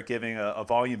you start giving a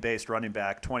volume-based running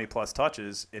back 20-plus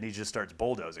touches, and he just starts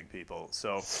bulldozing people.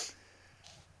 So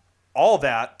all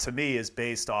that, to me, is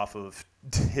based off of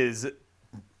his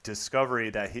discovery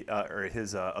that or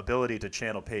his ability to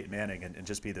channel Peyton Manning and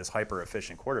just be this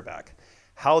hyper-efficient quarterback.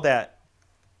 How that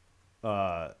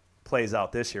plays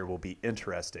out this year will be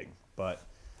interesting. But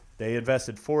they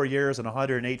invested 4 years and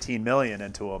 $118 million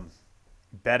into him,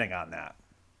 betting on that.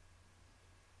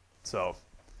 So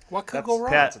What could That's, go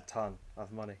wrong? that's a ton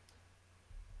of money.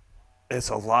 it's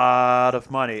a lot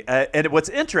of money. And what's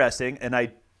interesting, and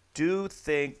I do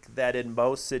think that in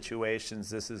most situations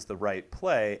this is the right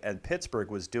play, and Pittsburgh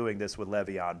was doing this with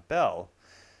Le'Veon Bell,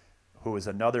 who is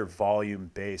another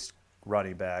volume-based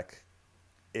running back,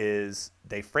 is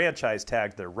they franchise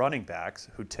tagged their running backs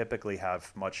who typically have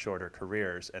much shorter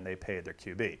careers, and they paid their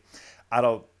QB. I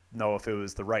don't know if it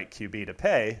was the right QB to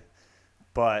pay,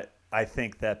 but I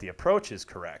think that the approach is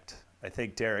correct. I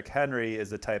think Derrick Henry is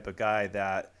the type of guy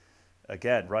that,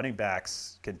 again, running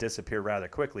backs can disappear rather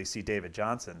quickly. See David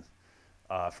Johnson,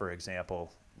 for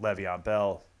example, Le'Veon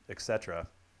Bell, etc.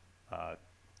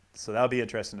 So that'll be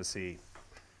interesting to see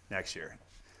next year.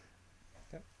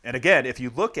 And again, if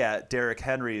you look at Derrick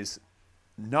Henry's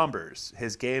numbers,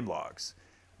 his game logs,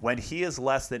 when he is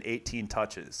less than 18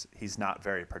 touches, he's not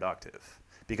very productive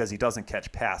because he doesn't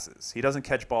catch passes. He doesn't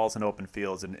catch balls in open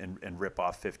fields and rip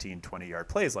off 15, 20-yard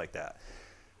plays like that.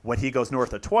 When he goes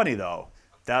north of 20, though,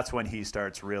 that's when he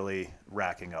starts really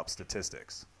racking up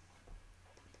statistics.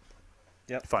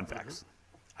 Yep. Fun facts.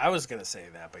 I was gonna say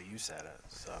that, but you said it,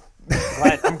 so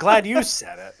I'm glad you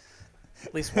said it.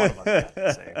 At least one of us got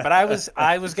to say it. But I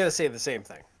was gonna say the same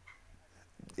thing.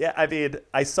 Yeah, I mean,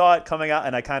 I saw it coming out,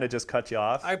 and I kind of just cut you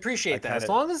off. I appreciate that. As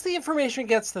kinda- long as the information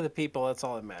gets to the people, that's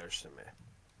all that matters to me.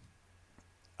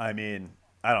 I mean,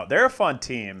 I don't know. They're a fun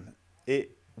team.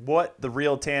 What the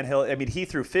real Tannehill, I mean, he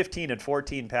threw 15 and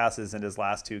 14 passes in his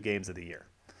last 2 games of the year,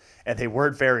 and they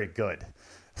weren't very good.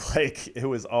 like it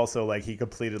was also like he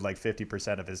completed like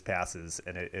 50% of his passes,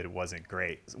 and it wasn't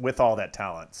great with all that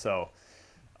talent. So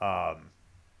I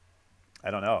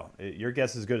don't know. Your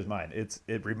guess is as good as mine.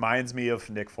 It reminds me of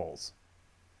Nick Foles.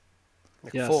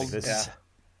 Yes. Foles.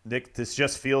 This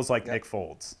just feels like Nick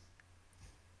Foles.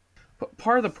 But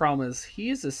part of the problem is he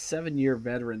is a 7-year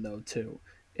veteran though too.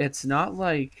 It's not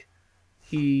like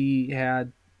he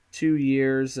had 2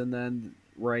 years and then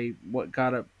what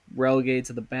got relegated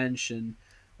to the bench and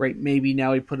maybe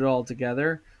now he put it all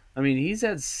together. I mean, he's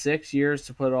had 6 years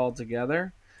to put it all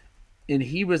together, and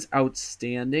he was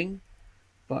outstanding.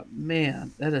 But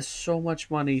man, that is so much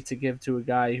money to give to a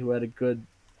guy who had a good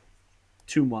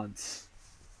 2 months.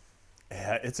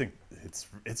 Yeah,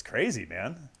 it's crazy,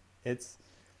 man. It's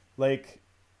like,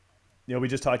 we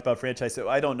just talked about franchise. So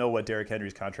I don't know what Derrick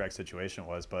Henry's contract situation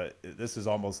was, but this is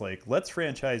almost like, let's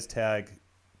franchise tag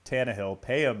Tannehill,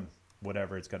 pay him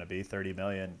whatever it's going to be, $30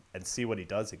 million, and see what he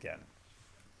does again.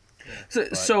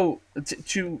 So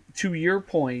to your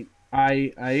point,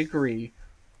 I agree.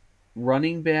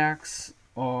 Running backs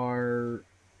are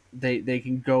they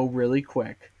can go really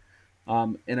quick,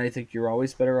 and I think you're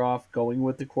always better off going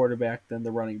with the quarterback than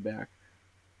the running back.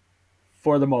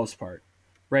 For the most part,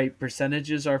 right?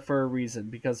 Percentages are for a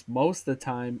reason because most of the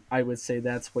time I would say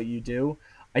that's what you do.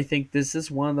 I think this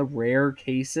is one of the rare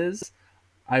cases.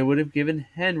 I would have given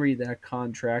Henry that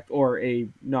contract, or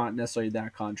not necessarily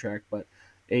that contract, but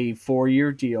a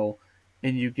 4-year deal,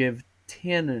 and you give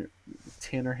Tanner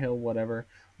Hill, whatever,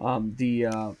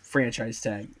 the franchise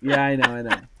tag. Yeah, I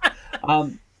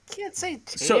know. Can't say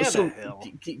So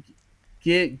Tannehill.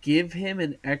 give him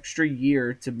an extra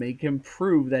year to make him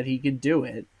prove that he can do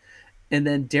it. And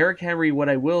then Derrick Henry, what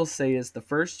I will say is the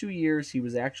first 2 years he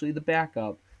was actually the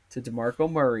backup to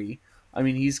DeMarco Murray. I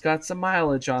mean, he's got some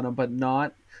mileage on him, but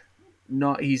not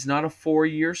he's not a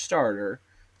 4-year starter.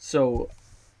 So,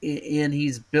 and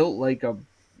he's built like a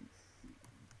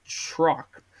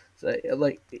truck, so,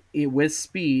 with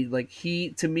speed. Like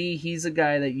to me, he's a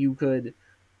guy that you could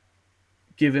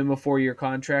give him a 4-year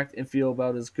contract and feel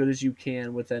about as good as you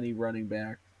can with any running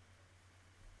back.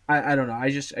 I don't know.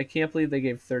 I can't believe they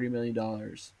gave $30 million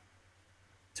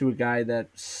to a guy that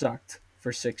sucked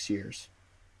for 6 years.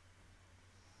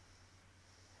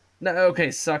 No,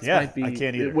 okay, sucked might be. I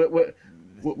can't either.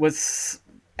 Was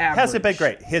average. Hasn't been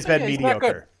great. He's been he's not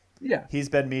mediocre. Yeah, He's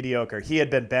been mediocre. He had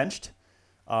been benched.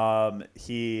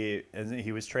 He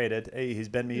was traded. He's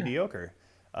been mediocre.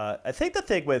 I think the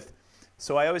thing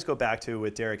so I always go back to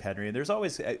with Derrick Henry, and there's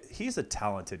always he's a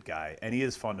talented guy, and he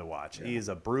is fun to watch. Yeah. He is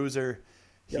a bruiser.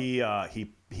 Yep.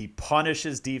 He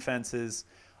punishes defenses.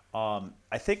 I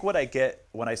think what I get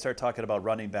when I start talking about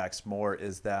running backs more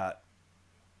is that,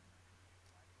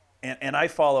 and I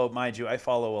follow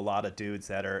a lot of dudes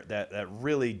that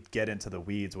really get into the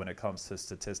weeds when it comes to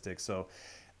statistics. So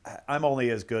I'm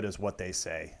only as good as what they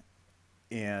say,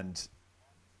 and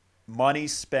money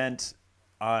spent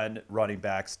on running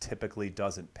backs typically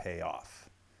doesn't pay off.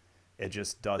 It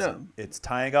just doesn't. No. It's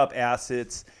tying up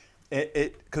assets.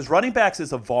 Because running backs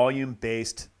is a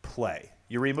volume-based play.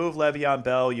 You remove Le'Veon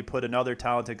Bell, you put another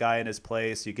talented guy in his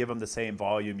place, you give him the same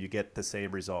volume, you get the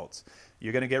same results.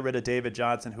 You're going to get rid of David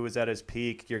Johnson, who is at his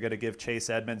peak. You're going to give Chase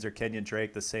Edmonds or Kenyon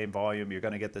Drake the same volume. You're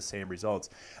going to get the same results.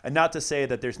 And not to say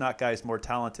that there's not guys more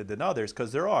talented than others,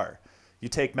 because there are. You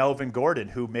take Melvin Gordon,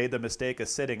 who made the mistake of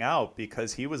sitting out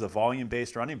because he was a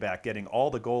volume-based running back getting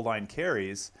all the goal line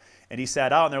carries, and he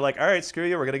sat out, and they're like, all right, screw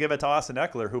you, we're going to give it to Austin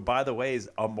Eckler, who, by the way, is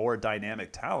a more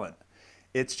dynamic talent.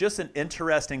 It's just an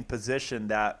interesting position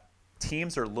that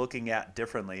teams are looking at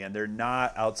differently, and they're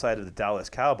not outside of the Dallas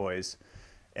Cowboys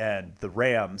and the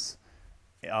Rams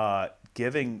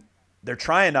they're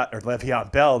trying not, or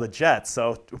Le'Veon Bell, the Jets.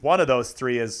 So one of those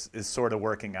three is sort of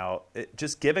working out.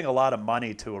 Just giving a lot of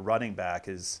money to a running back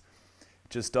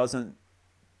just doesn't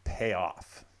pay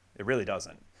off. It really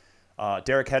doesn't.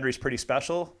 Derrick Henry's pretty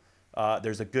special.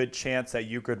 There's a good chance that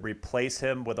you could replace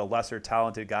him with a lesser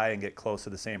talented guy and get close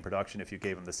to the same production if you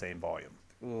gave him the same volume.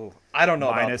 Ooh, I don't know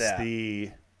Minus about that.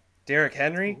 the Derrick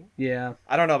Henry? Yeah.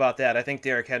 I don't know about that. I think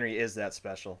Derrick Henry is that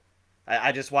special.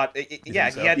 I just watched. He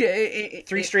had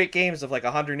 3 straight games of like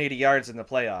 180 yards in the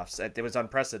playoffs. It was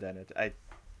unprecedented.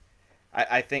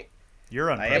 I think you're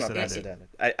unprecedented.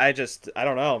 I am unprecedented. I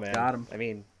don't know, man. Got him. I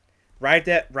mean, ride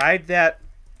that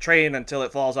train until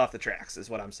it falls off the tracks is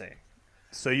what I'm saying.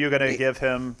 So you're gonna give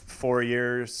him 4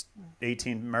 years,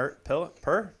 18 mil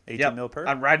per? 18 mil per?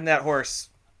 I'm riding that horse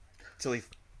till he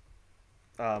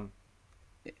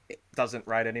doesn't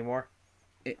ride anymore.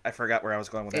 I forgot where I was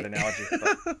going with that analogy.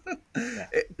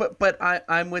 But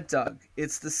I'm with Doug.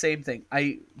 It's the same thing.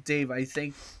 Dave, I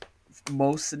think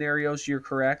most scenarios you're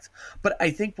correct, but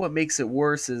I think what makes it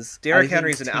worse is Derrick I think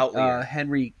Henry's an outlier.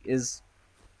 Henry is,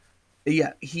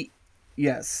 yeah,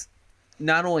 yes.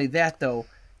 Not only that though,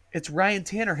 it's Ryan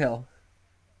Tannehill.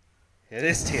 It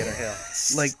is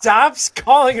Tannehill. Like Stop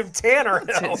calling him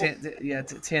Tannehill.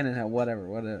 Tannehill,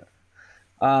 whatever.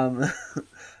 Um,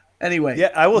 anyway, Yeah,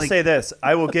 I will like, say this.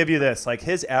 I will give you this. Like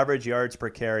his average yards per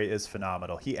carry is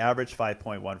phenomenal. He averaged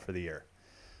 5.1 for the year.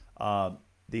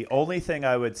 The only thing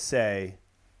I would say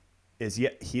is, yeah,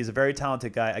 he's a very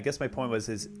talented guy. I guess my point was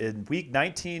is in week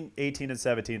 19, 18, and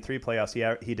 17, 3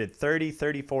 playoffs, he did 30,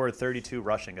 34, 32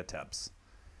 rushing attempts.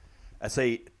 That's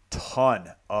a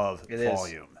ton of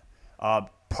volume.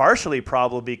 Partially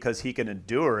probably because he can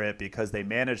endure it because they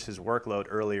managed his workload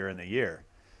earlier in the year.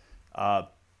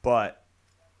 But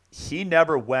he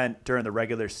never went during the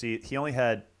regular season. He only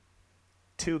had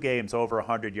 2 games over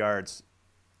 100 yards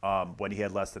when he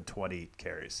had less than 20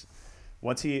 carries.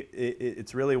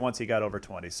 It's really once he got over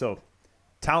 20. So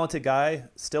talented guy,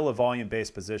 still a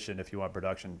volume-based position if you want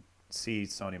production. See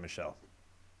Sony Michel.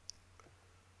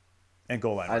 And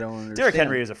goal line. I don't understand. Derrick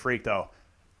Henry is a freak, though.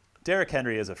 Derrick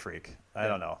Henry is a freak. I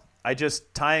don't know. I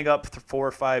just tying up 4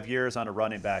 or 5 years on a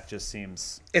running back just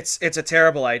seems. It's a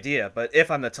terrible idea, but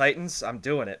if I'm the Titans, I'm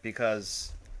doing it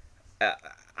because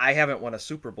I haven't won a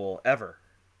Super Bowl ever,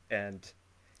 and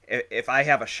if I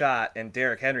have a shot and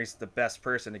Derrick Henry's the best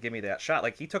person to give me that shot,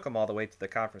 like he took them all the way to the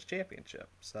conference championship,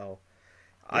 so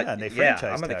And they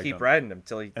franchise I'm going to tagged keep him. riding him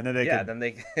till he. And then they then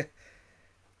they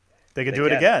They can do it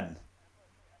can. again.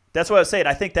 That's what I was saying.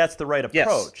 I think that's the right Yes.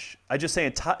 approach. I'm just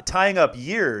saying tying up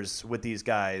years with these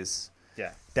guys,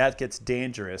 yeah. that gets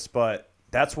dangerous. But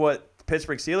that's what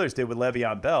Pittsburgh Steelers did with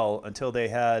Le'Veon Bell until they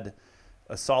had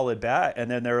a solid bat. And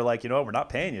then they were like, you know what, we're not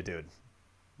paying you, dude.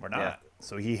 We're not. Yeah.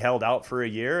 So he held out for a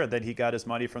year, and then he got his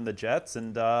money from the Jets.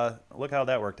 And look how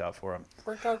that worked out for him.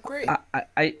 Worked out great.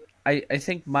 I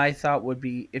think my thought would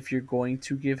be if you're going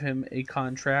to give him a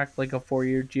contract, like a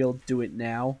 4-year deal, do it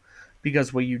now.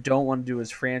 Because what you don't want to do is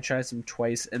franchise him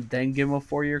twice and then give him a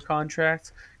 4-year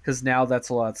contract. Because now that's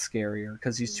a lot scarier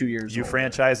because he's 2 years You older.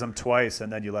 franchise him twice,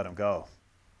 and then you let him go.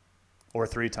 Or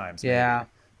 3 times. Yeah.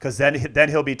 Because then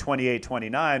he'll be 28,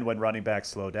 29 when running backs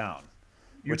slow down.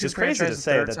 You Which can is crazy to franchise a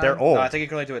say third that time? they're old. No, I think you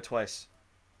can only do it twice.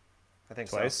 I think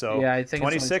Twice. so. So Yeah, I think it's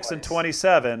only 26 and twice.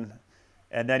 27,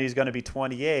 and then he's going to be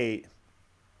 28.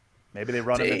 Maybe they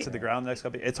run him into the ground the next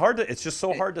couple. It's hard to. It's just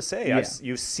so hard to say. Yeah.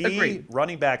 You see Agreed.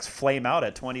 running backs flame out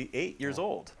at 28 years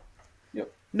old.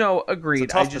 No, agreed.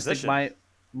 It's a tough I just position. think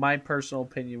my personal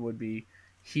opinion would be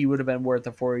he would have been worth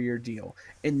a 4-year deal.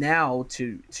 And now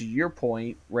to your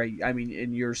point, right? I mean,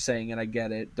 and you're saying, and I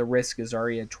get it, the risk is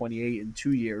already at 28 in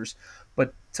 2 years.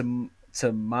 But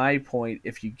to my point,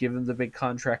 if you give him the big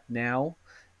contract now,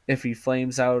 if he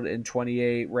flames out in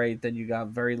 28, right, then you got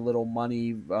very little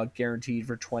money guaranteed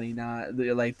for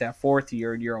 29, like that 4th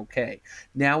year, and you're okay.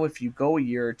 Now, if you go a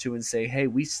year or two and say, hey,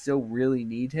 we still really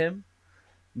need him,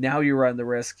 now you run the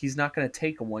risk he's not going to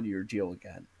take a 1-year deal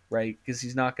again, right? Because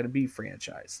he's not going to be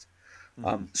franchised.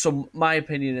 So my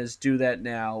opinion is do that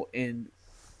now and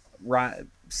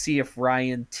see if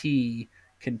Ryan T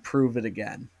can prove it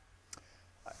again.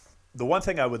 The one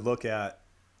thing I would look at,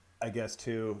 I guess,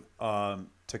 too,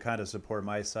 to kind of support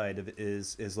my side of it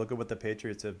is look at what the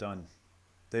Patriots have done.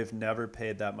 They've never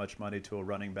paid that much money to a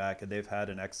running back, and they've had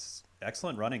an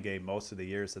excellent running game most of the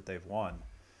years that they've won.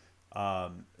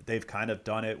 They've kind of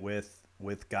done it with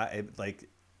guy like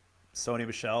Sony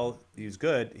Michel. He was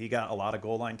good. He got a lot of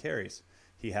goal line carries.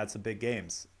 He had some big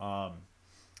games. I'm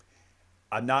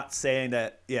not saying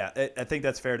that. Yeah, I think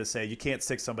that's fair to say. You can't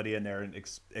stick somebody in there and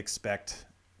expect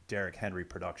Derrick Henry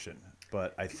production.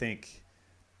 But I think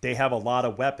they have a lot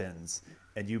of weapons,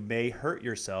 and you may hurt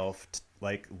yourself.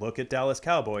 Like, look at Dallas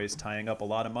Cowboys tying up a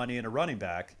lot of money in a running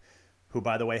back, who,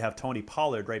 by the way, have Tony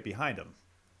Pollard right behind him.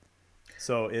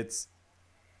 So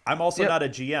I'm also not a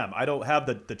GM. I don't have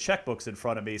the checkbooks in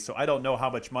front of me, so I don't know how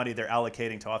much money they're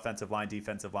allocating to offensive line,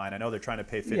 defensive line. I know they're trying to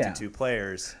pay 52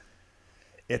 players.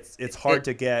 It's hard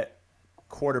to get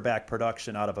quarterback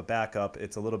production out of a backup.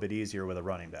 It's a little bit easier with a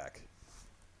running back.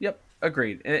 Yep,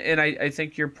 agreed. And I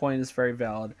think your point is very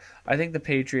valid. I think the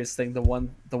Patriots thing, the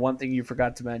one thing you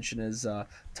forgot to mention is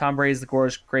Tom Brady is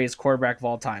the greatest quarterback of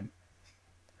all time.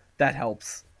 That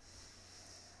helps.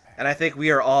 And I think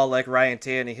we are all like Ryan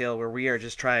Tannehill, where we are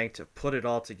just trying to put it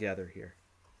all together here.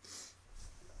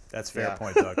 That's a fair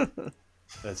point, Doug.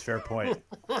 That's a fair point.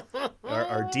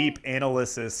 Our deep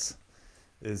analysis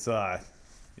is,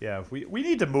 we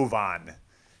need to move on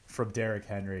from Derrick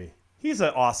Henry. He's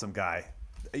an awesome guy.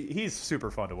 He's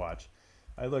super fun to watch.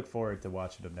 I look forward to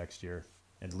watching him next year.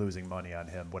 and losing money on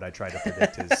him when I tried to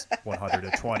predict his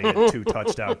 120 and 2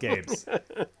 touchdown games.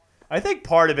 I think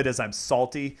part of it is I'm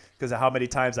salty because of how many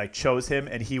times I chose him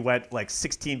and he went like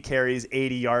 16 carries,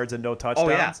 80 yards, and no touchdowns.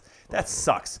 yeah. That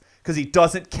sucks because he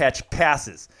doesn't catch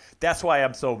passes. That's why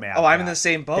I'm so mad. Oh, I'm in Pat. the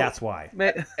same boat. That's why.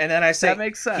 And then I say That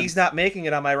makes sense. he's not making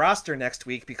it on my roster next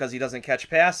week because he doesn't catch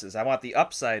passes. I want the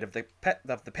upside of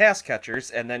the pass catchers,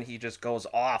 and then he just goes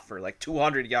off for like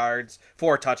 200 yards,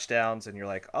 4 touchdowns, and you're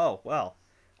like, oh well,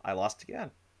 I lost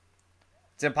again.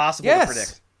 It's impossible to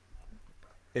predict.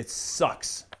 It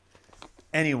sucks.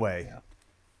 Anyway,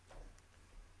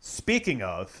 speaking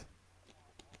of,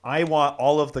 I want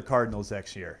all of the Cardinals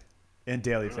next year in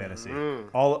daily fantasy.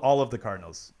 All of the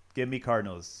Cardinals. Give me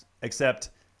Cardinals.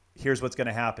 Except, here's what's going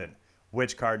to happen.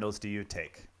 Which Cardinals do you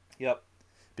take? Yep.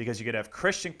 Because you're going to have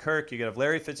Christian Kirk, you're going to have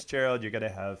Larry Fitzgerald, you're going to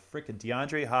have freaking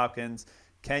DeAndre Hopkins,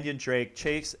 Kenyon Drake,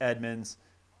 Chase Edmonds,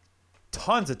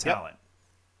 tons of talent.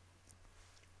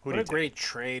 Who What do a you take? great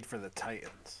trade for the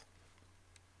Titans.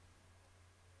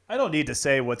 I don't need to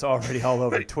say what's already all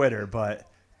over Twitter, but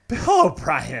Bill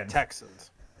O'Brien,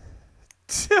 Texans.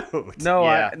 dude. No,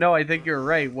 Yeah. I think you're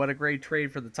right. What a great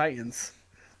trade for the Titans.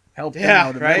 Help them Yeah,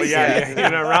 out right? Well, immensely. yeah,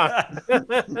 you're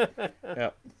not wrong.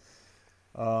 Yep.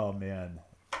 Oh man.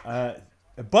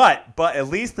 But at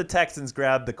least the Texans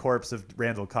grabbed the corpse of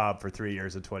Randall Cobb for 3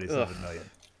 years and $27 million.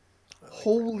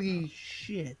 Holy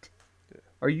shit!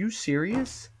 Are you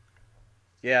serious?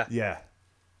 Yeah. Yeah.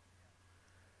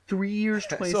 3 years,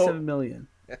 So- $27 million.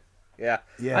 Yeah.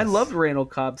 Yes. I loved Randall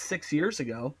Cobb 6 years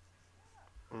ago.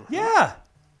 Yeah.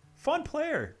 Fun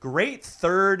player. Great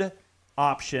third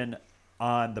option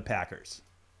on the Packers.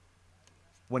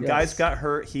 When guys Yes. got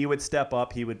hurt, he would step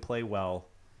up, he would play well.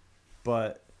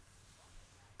 But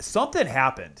something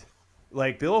happened.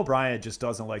 Like Bill O'Brien just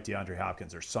doesn't like DeAndre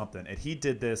Hopkins or something. And he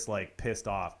did this like pissed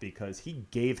off because he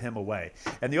gave him away.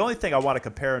 And the only thing I want to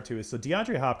compare him to is so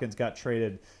DeAndre Hopkins got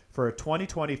traded for a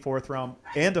 2020 fourth round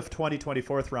and a 2020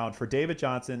 fourth round for David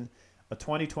Johnson, a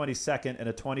 2020 second, and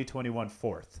a 2021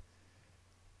 fourth.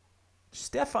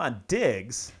 Stephon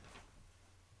Diggs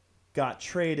got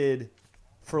traded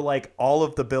for like all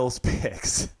of the Bills'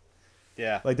 picks.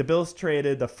 Yeah. Like the Bills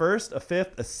traded the first, a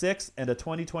fifth, a sixth, and a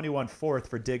 2021 fourth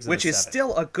for Diggs. Which and a is seventh.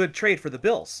 still a good trade for the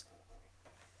Bills.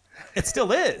 It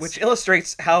still is. Which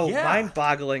illustrates how Yeah.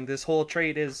 mind-boggling this whole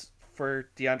trade is for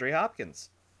DeAndre Hopkins.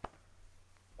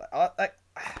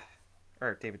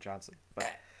 Or David Johnson.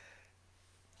 But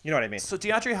you know what I mean. So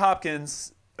DeAndre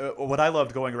Hopkins, what I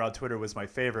loved going around Twitter was my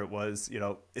favorite was,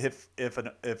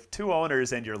 if two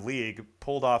owners in your league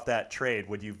pulled off that trade,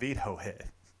 would you veto it?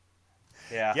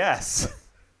 Yeah. Yes.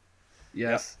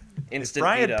 Yes. Instant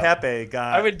Brian veto. Pepe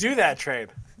got. I would do that trade.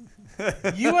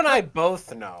 You and I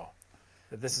both know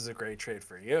that this is a great trade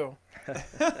for you. I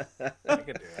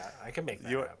could do that. I can make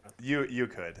that happen. You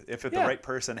could if the Yeah. right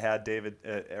person had David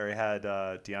or had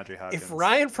DeAndre Hopkins. If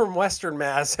Ryan from Western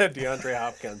Mass had DeAndre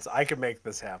Hopkins, I could make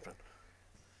this happen.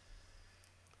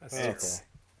 That's so It's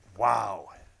wow.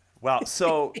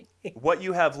 So what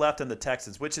you have left in the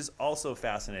Texans, which is also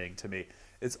fascinating to me,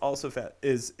 it's also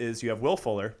is you have Will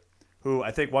Fuller, who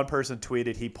I think one person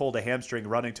tweeted he pulled a hamstring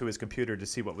running to his computer to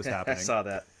see what was I happening. saw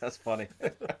that. That's funny.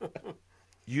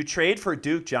 You trade for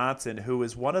Duke Johnson, who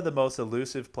was one of the most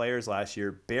elusive players last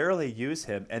year, barely use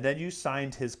him, and then you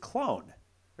signed his clone.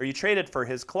 Or you traded for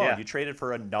his clone. Yeah. You traded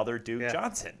for another Duke Yeah.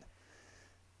 Johnson.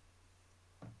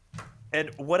 And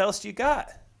what else do you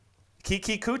got?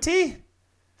 Kiki Kuti?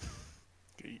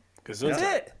 Gesundheit. That's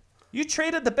it. You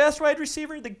traded the best wide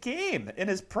receiver in the game in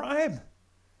his prime.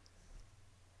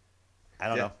 I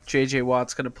don't Yeah. know. JJ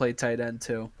Watt's going to play tight end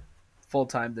too, full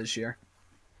time this year.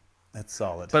 That's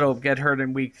solid. But he'll get hurt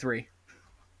in week 3.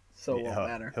 So it Yeah, won't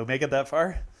matter. He'll make it that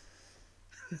far?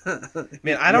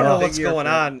 Man, I don't know Big what's year going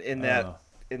for him. on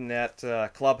in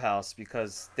that clubhouse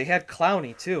because they had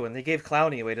Clowney too, and they gave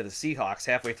Clowney away to the Seahawks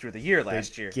halfway through the year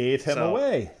last year. Gave him So,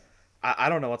 away. I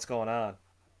don't know what's going on.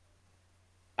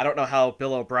 I don't know how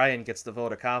Bill O'Brien gets the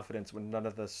vote of confidence when none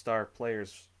of the star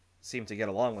players seem to get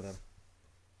along with him.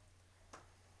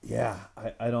 Yeah,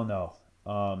 I don't know.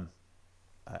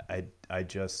 I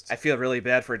just I feel really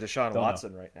bad for Deshaun Don't know.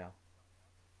 Watson right now.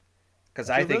 Because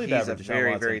I I feel think really bad he's a for Deshaun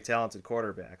very, Watson. very talented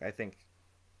quarterback. I think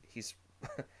he's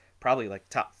probably like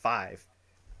top 5.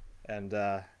 And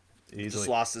just easily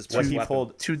lost his what best he weapon.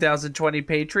 pulled. 2020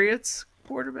 Patriots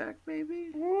quarterback,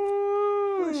 maybe?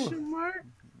 Question mark?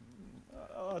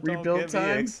 Oh, don't Rebuild get me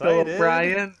time?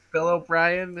 excited. Bill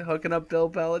O'Brien hooking up Bill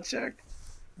Belichick?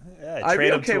 Yeah, I'd be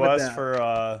trade him okay to with us that.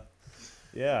 for.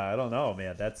 Yeah, I don't know,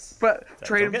 man. That's But Don't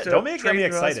trade get me trade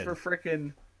to us excited.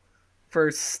 for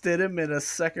Stidham and a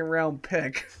second round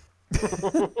pick.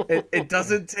 It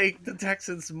doesn't take the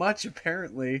Texans much,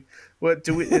 apparently. What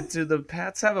do we? Do the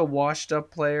Pats have a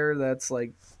washed-up player that's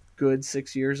like good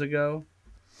 6 years ago?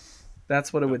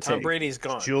 That's what it would Tom take. Brady's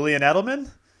gone. Julian Edelman?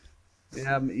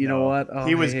 Yeah, you know No. what? Oh,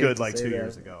 He I was hate good to like say 2 that.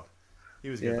 years ago. He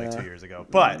was good like Yeah. 2 years ago.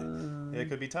 But it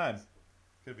could be time.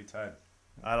 Could be time.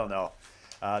 I don't know.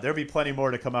 There'll be plenty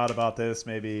more to come out about this.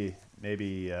 Maybe.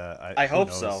 I who hope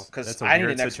knows? so, 'cause That's a I need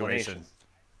weird an explanation.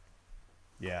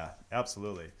 Yeah,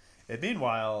 absolutely. And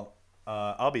meanwhile,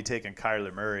 I'll be taking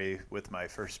Kyler Murray with my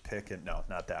first pick, and no,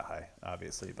 not that high,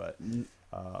 obviously, but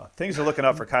things are looking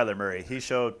up for Kyler Murray. He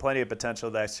showed plenty of potential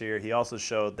last year. He also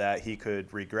showed that he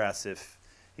could regress if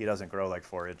he doesn't grow like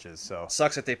 4 inches. So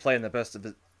Sucks that they play in the best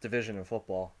division in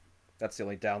football. That's the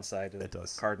only downside to It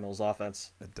does. Cardinals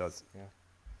offense. it does. Yeah.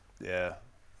 Yeah,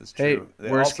 it's Hey, true.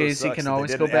 It worst also case, he sucks can that they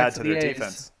always didn't go back add to their the A's.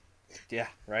 defense. Yeah,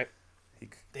 right.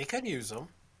 They could use them.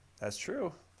 That's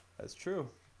true. That's true.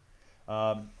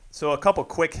 So a couple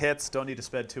quick hits. Don't need to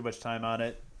spend too much time on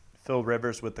it. Phil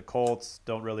Rivers with the Colts.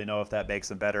 Don't really know if that makes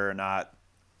him better or not.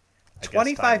 I guess time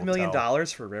 $25 will million tell.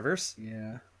 for Rivers.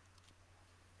 Yeah.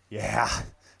 Yeah,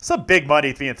 some big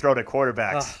money being thrown at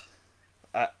quarterbacks.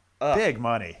 Big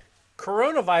money.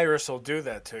 Coronavirus will do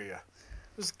that to you.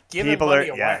 Just give People are money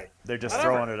away. they're just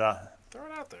Whatever. throwing it on. Throw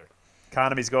it out there.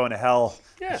 Economy's going to hell.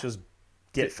 Yeah. Let's just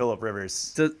get Philip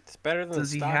Rivers. It's better than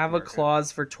Does the he stock have a market.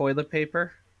 clause for toilet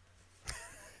paper?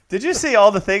 Did you see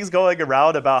all the things going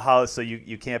around about how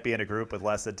you can't be in a group with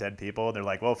less than 10 people? And they're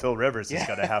like, well, Phil Rivers is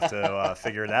going to have to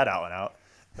figure that one out.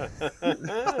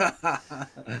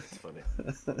 That's funny.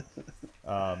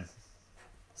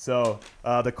 So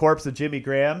the corpse of Jimmy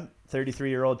Graham,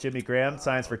 33-year-old Jimmy Graham,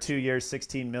 signs for 2 years,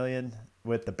 $16 million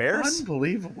with the Bears.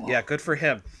 Unbelievable. Yeah, good for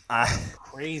him.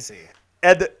 Crazy.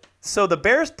 So the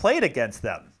Bears played against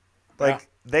them. Like Yeah.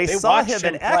 they They saw watched him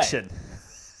in him play. action.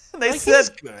 They Like, said, he's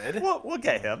good. We'll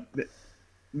get him.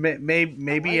 Maybe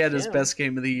he like had his him. best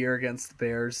game of the year against the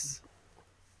Bears.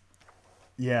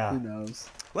 Yeah. Who knows?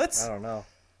 I don't know.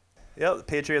 Yeah, the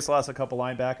Patriots lost a couple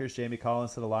linebackers. Jamie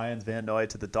Collins to the Lions, Van Noy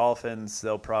to the Dolphins.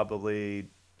 They'll probably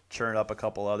churn up a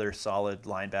couple other solid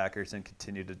linebackers and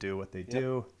continue to do what they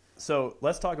do. So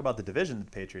let's talk about the division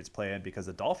the Patriots play in, because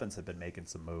the Dolphins have been making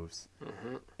some moves,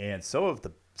 and so have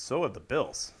the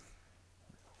Bills.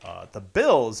 The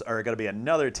Bills are going to be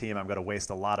another team I'm going to waste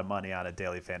a lot of money on at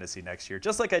Daily Fantasy next year,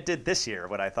 just like I did this year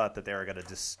when I thought that they were going to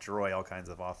destroy all kinds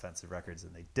of offensive records,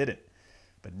 and they didn't.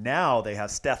 But now they have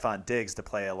Stephon Diggs to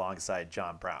play alongside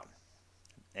John Brown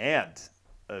and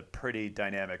a pretty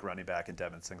dynamic running back in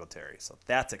Devin Singletary. So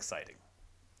that's exciting.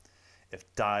 If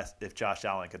Josh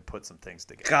Allen could put some things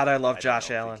together. God, I love don't Josh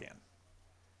know if he Allen. can.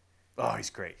 Oh, he's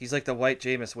great. He's like the white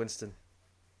Jameis Winston.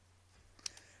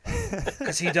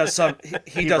 Because he does some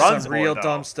he He does runs some more, real though.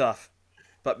 dumb stuff,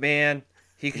 but man,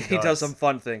 he does does. some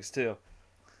fun things too.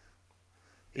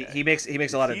 He makes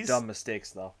a lot of He's- dumb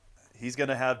mistakes though. He's going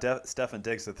to have Stephon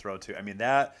Diggs to throw to. I mean,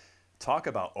 talk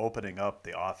about opening up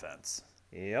the offense.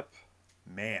 Yep.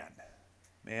 Man.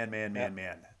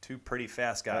 Two pretty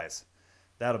fast guys.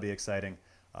 That'll be exciting.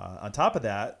 On top of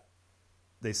that,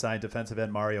 they signed defensive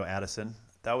end Mario Addison.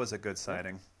 That was a good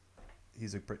signing.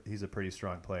 He's a pretty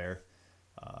strong player.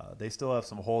 They still have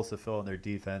some holes to fill in their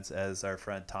defense, as our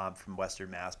friend Tom from Western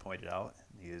Mass pointed out.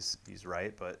 He's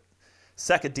right, but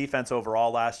second defense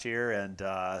overall last year, and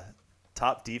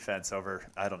top defense over,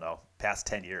 I don't know, past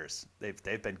 10 years.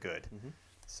 They've been good.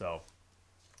 So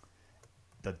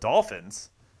the Dolphins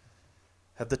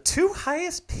have the two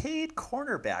highest paid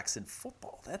cornerbacks in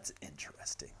football. That's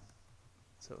interesting.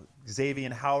 So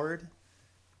Xavier Howard,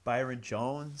 Byron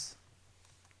Jones.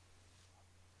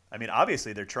 I mean,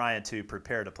 obviously they're trying to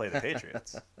prepare to play the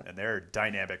Patriots, and they're a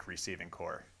dynamic receiving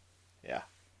core, Yeah.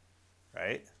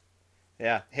 right?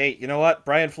 Yeah. Hey, you know what?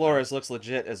 Brian Flores looks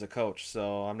legit as a coach,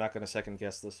 so I'm not going to second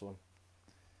guess this one.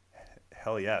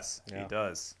 Hell yes, he Yeah.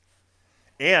 does.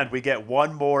 And we get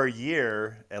one more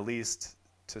year, at least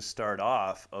to start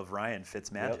off, of Ryan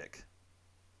Fitzmagic.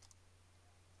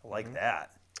 I like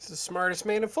that. He's the smartest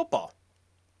man in football.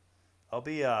 I'll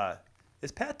be.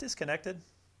 Is Pat disconnected?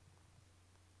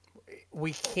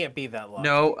 We can't be that low.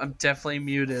 No, I'm definitely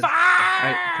muted because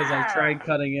I tried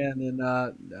cutting in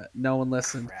and no one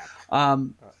listened. Crap.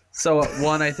 So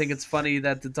one, I think it's funny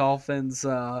that the Dolphins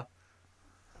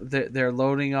they're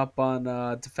loading up on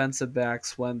defensive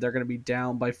backs when they're going to be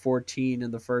down by 14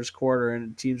 in the first quarter,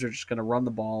 and teams are just going to run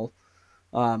the ball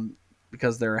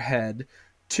because they're ahead.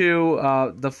 Two,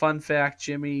 the fun fact: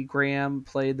 Jimmy Graham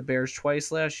played the Bears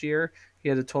twice last year. He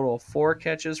had a total of 4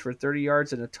 catches for 30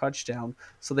 yards and a touchdown.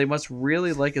 So they must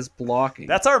really like his blocking.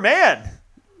 That's our man.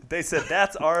 They said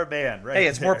that's our man, right? Hey,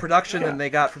 it's more there. production than they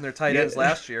got from their tight ends Yeah.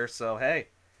 last year. So hey,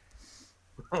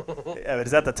 Yeah, but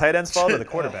is that the tight end's fault or the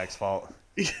quarterback's fault?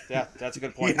 yeah, that's a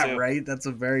good point Yeah, too. right. That's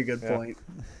a very good Yeah. point.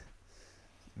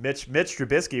 Mitch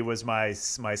Trubisky was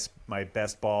my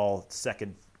best ball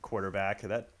second quarterback.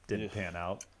 That didn't pan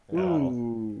out at all.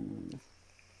 Ooh.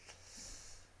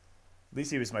 At least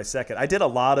he was my second. I did a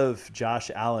lot of Josh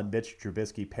Allen, Mitch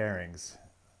Trubisky pairings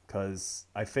because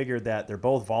I figured that they're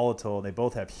both volatile and they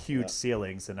both have huge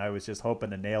ceilings, and I was just hoping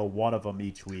to nail one of them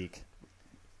each week.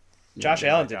 Josh Yeah,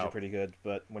 Allen worked did you out. pretty good,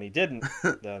 but when he didn't,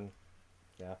 then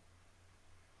yeah.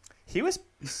 He was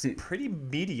pretty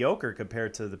mediocre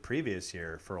compared to the previous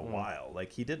year for a while.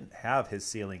 Like, he didn't have his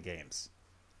ceiling games.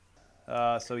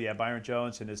 So, yeah, Byron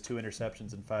Jones and his 2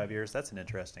 interceptions in 5 years. That's an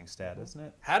interesting stat, isn't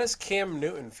it? How does Cam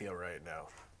Newton feel right now?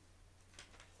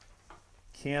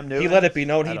 Cam Newton. He let it be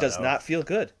known I he don't does know. not feel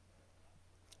good.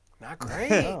 Not great.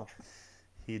 No.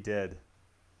 He did.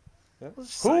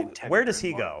 Signed Teddy Where does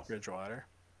he go? Bridgewater.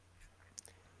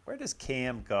 Where does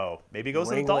Cam go? Maybe he goes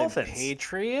to New the England Dolphins.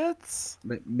 Patriots.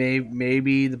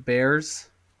 Maybe the Bears.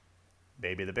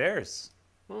 Maybe the Bears.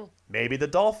 Maybe the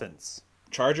Dolphins.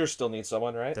 Chargers still need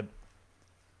someone, right? The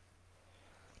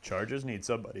Chargers need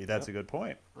somebody. That's a good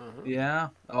point. Yeah.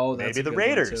 Oh, that's Maybe a the good one,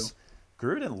 Raiders. too.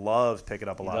 Gruden loves picking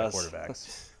up a lot of does.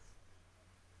 quarterbacks.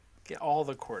 Get all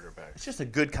the quarterbacks. It's just a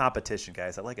good competition,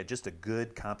 guys. I like it. Just a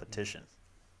good competition.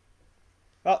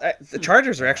 Well, the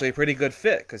Chargers are actually a pretty good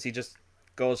fit because he just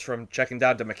goes from checking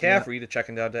down to McCaffrey to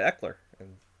checking down to Eckler, and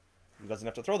he doesn't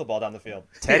have to throw the ball down the field.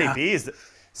 Teddy Yeah. B is.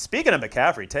 Speaking of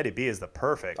McCaffrey, Teddy B is the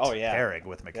perfect Oh, yeah. pairing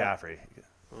with McCaffrey.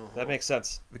 That makes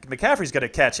sense. McCaffrey's going to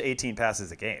catch 18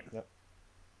 passes a game. Yep.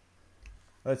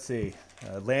 Let's see.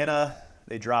 Atlanta,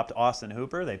 they dropped Austin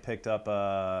Hooper. They picked up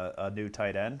a new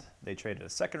tight end. They traded a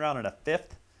second round and a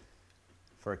fifth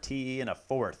for a TE and a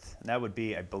fourth. And that would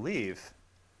be, I believe,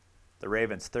 the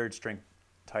Ravens' third string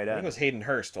tight I think end. it was Hayden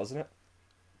Hurst, wasn't it?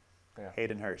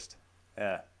 Hayden Hurst.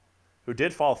 Yeah. Who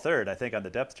did fall third, I think, on the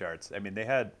depth charts. I mean, they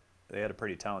had a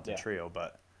pretty talented trio,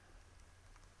 but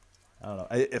I don't know.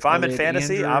 If I'm Well, in they had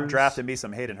fantasy, I'm Andrews. drafting me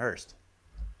some Hayden Hurst.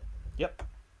 Yep.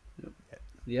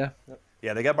 Yeah.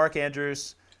 Yeah, they got Mark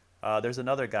Andrews. There's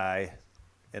another guy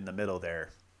in the middle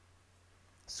there,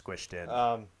 squished in.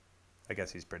 I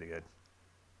guess he's pretty good.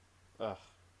 Ugh.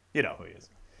 You know who he is.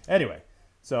 Anyway,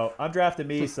 so I'm drafting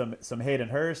me some Hayden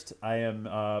Hurst. I am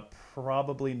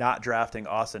probably not drafting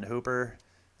Austin Hooper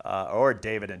or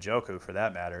David Njoku for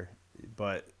that matter.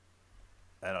 But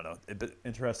I don't know.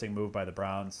 Interesting move by the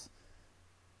Browns.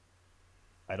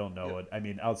 I don't know what. I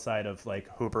mean, outside of like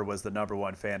Hooper was the number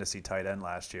 1 fantasy tight end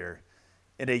last year.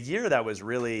 In a year that was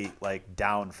really like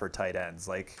down for tight ends.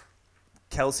 Like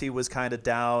Kelsey was kind of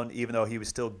down, even though he was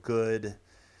still good.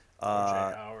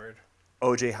 OJ Howard.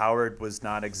 OJ Howard was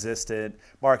non-existent.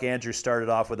 Mark Andrews started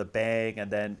off with a bang, and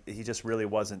then he just really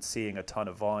wasn't seeing a ton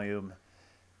of volume.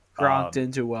 Gronk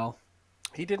didn't do well.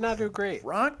 He did not do great.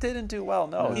 Gronk didn't do well.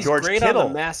 No, He's George great Kittle. on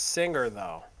the Masked Singer,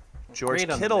 though. George Great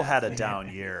on the Kittle had Masked a Singer.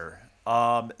 down year.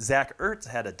 Zach Ertz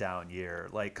had a down year.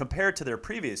 Like compared to their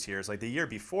previous years, like the year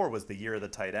before was the year of the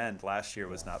tight end. Last year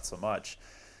was not so much.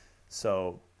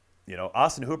 So,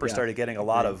 Austin Hooper Yeah, started getting a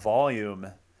lot of volume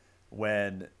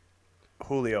when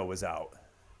Julio was out.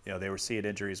 They were seeing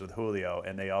injuries with Julio,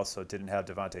 and they also didn't have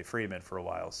Devontae Freeman for a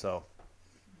while. So,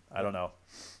 I don't know.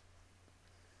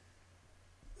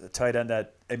 The tight end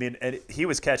and he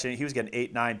was getting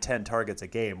 8, 9, 10 targets a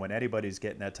game. When anybody's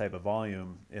getting that type of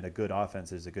volume in a good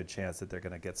offense, there's a good chance that they're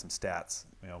going to get some stats.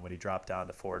 When he dropped down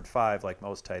to 4 and 5, like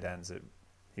most tight ends,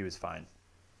 he was fine.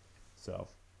 So,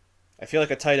 I feel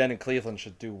like a tight end in Cleveland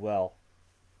should do well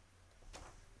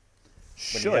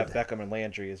when you have Beckham and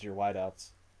Landry as your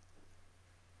wideouts.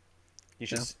 You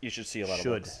should see a lot of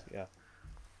Should. looks. Yeah.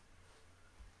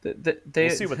 They, We'll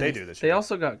see what they do this They year.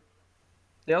 also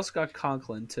got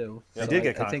Conklin too. They So did I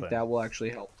get think Conklin. that will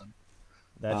actually help them.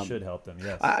 That should help them.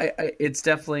 Yes. I it's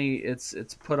definitely it's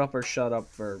put up or shut up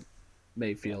for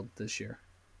Mayfield this year.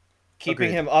 Keeping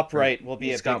Agreed. him upright will be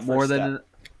He's a big got more first than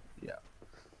step.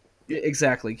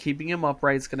 exactly. Keeping him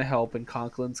upright is going to help, and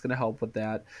Conklin's going to help with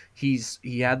that. He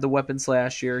had the weapons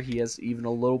last year. He has even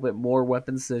a little bit more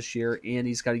weapons this year, and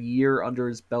he's got a year under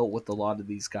his belt with a lot of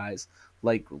these guys,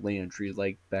 like Landry,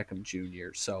 like Beckham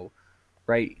Jr. So,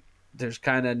 right, there's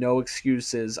kind of no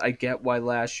excuses. I get why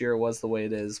last year was the way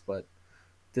it is, but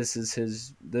this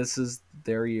is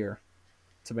their year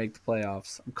to make the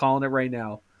playoffs. I'm calling it right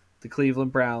now. The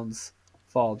Cleveland Browns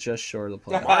fall just short of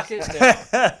the playoffs. Mark it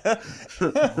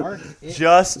down.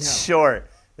 Just short.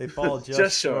 They fall just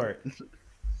Just short.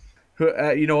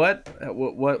 short. You know what?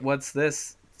 What's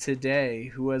this? today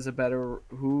who has a better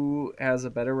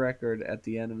record at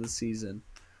the end of the season,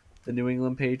 the New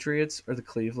England Patriots or the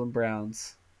Cleveland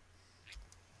Browns?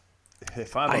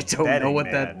 If I'm I a don't know betting what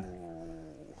man,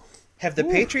 Have the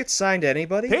Patriots signed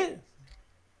anybody?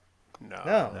 No.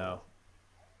 No.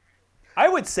 I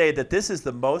would say that this is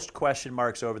the most question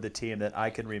marks over the team that I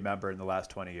can remember in the last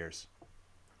 20 years.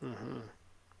 Mm-hmm.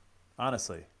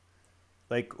 Honestly.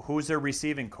 Like, who's their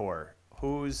receiving core?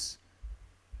 Who's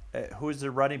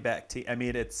their running back team? I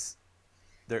mean,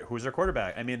 who's their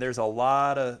quarterback? I mean, there's a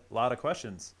lot of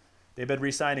questions. They've been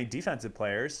re-signing defensive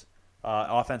players,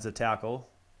 offensive tackle.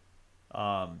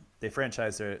 They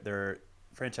franchise their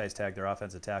franchise tag their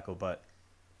offensive tackle, but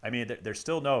I mean, there's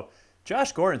still no.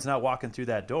 Josh Gordon's not walking through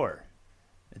that door.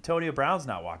 Antonio Brown's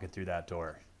not walking through that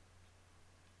door.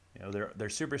 You know, they're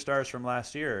superstars from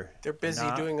last year. They're busy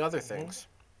doing other things.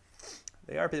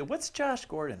 They are. But what's Josh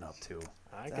Gordon up to?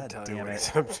 I can tell you damn what it.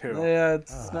 he's up to. Yeah,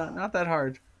 it's not that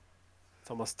hard. It's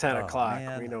almost 10 o'clock.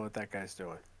 man. We know what that guy's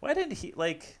doing. Why didn't he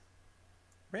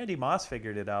Randy Moss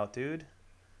figured it out, dude?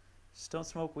 Just don't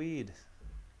smoke weed,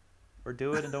 or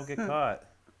do it and don't get caught.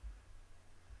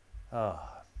 Oh,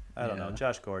 I don't know. Yeah.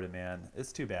 Josh Gordon, man,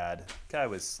 it's too bad. Guy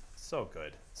was so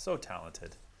good, so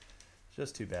talented.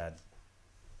 Just too bad.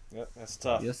 Yep, that's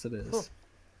tough. Yes, it is.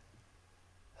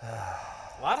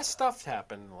 A lot of stuff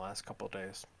happened in the last couple of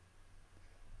days.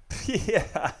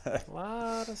 Yeah, A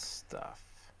lot of stuff.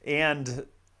 and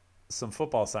some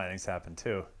football signings happened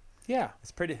too. Yeah.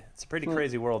 It's a pretty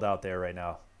crazy world out there right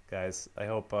now, guys. I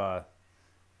hope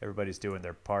everybody's doing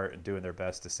their part and doing their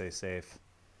best to stay safe.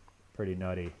 Pretty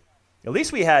nutty. At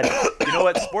least we had, you know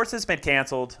what? Sports has been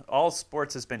canceled. All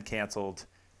sports has been canceled,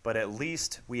 but at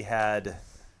least we had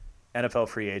NFL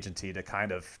free agency to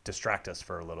kind of distract us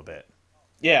for a little bit.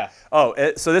 Yeah. Oh,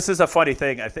 so this is a funny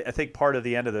thing. I think part of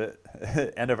the end of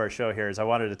the end of our show here is I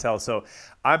wanted to tell. So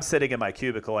I'm sitting in my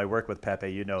cubicle. I work with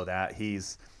Pepe. You know that.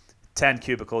 He's 10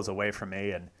 cubicles away from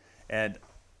me, and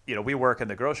you know, we work in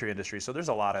the grocery industry, so there's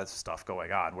a lot of stuff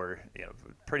going on. We're, you know,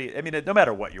 pretty. I mean, no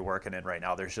matter what you're working in right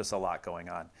now, there's just a lot going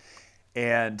on.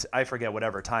 And I forget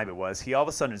whatever time it was. He all of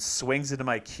a sudden swings into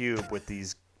my cube with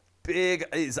these big.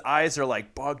 His eyes are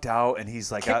like bugged out, and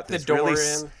he's like got Kick the this door really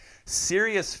in.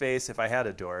 serious face. If I had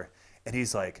a door, and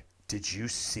he's like, "Did you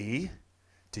see?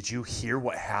 Did you hear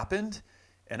what happened?"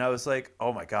 And I was like,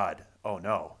 "Oh my God! Oh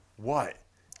no! What?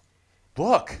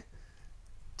 Look,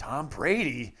 Tom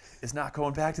Brady is not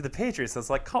going back to the Patriots." I was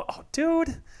like, "Oh,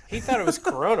 dude." He thought it was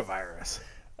coronavirus.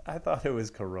 I thought it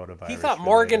was coronavirus. He thought related.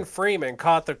 Morgan Freeman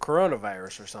caught the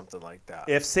coronavirus or something like that.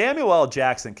 If Samuel L.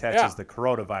 Jackson catches Yeah. the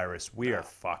coronavirus, we are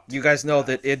fucked. You guys know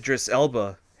that Idris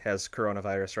Elba has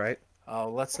coronavirus, right? Oh,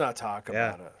 let's not talk Yeah,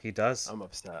 about it. he does. I'm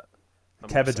upset.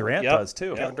 Kevin Durant Yep. does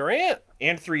too. Kevin Durant.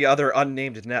 And 3 other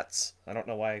unnamed Nets. I don't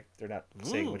know why they're not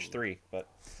saying which 3, but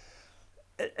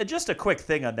And just a quick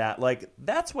thing on that, like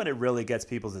that's when it really gets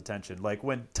people's attention. Like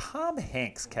when Tom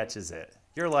Hanks catches it,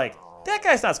 you're like, that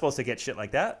guy's not supposed to get shit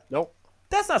like that. Nope.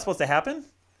 That's not supposed to happen.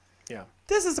 Yeah.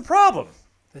 This is the problem.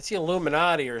 That's the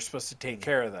Illuminati are supposed to take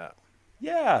care of that.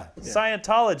 Yeah,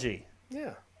 Scientology.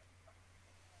 Yeah.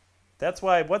 That's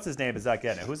why. What's his name is not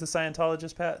getting it. Who's the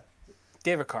Scientologist, Pat?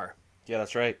 David Carr. yeah,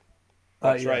 that's right.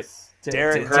 That's right.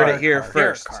 Derek Heard it here Derek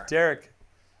first. Carr. Derek.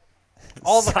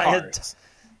 All the Scient- Carrs.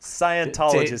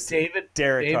 Scientologist. David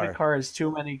Derek Carr. has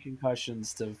too many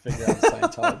concussions to figure out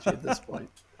Scientology at this point.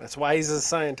 That's why he's a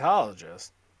Scientologist.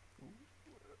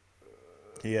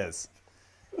 He is.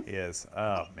 He is.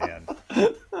 Oh man.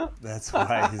 That's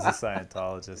why he's a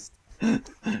Scientologist.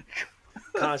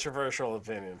 Controversial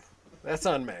opinion. That's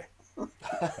on me. All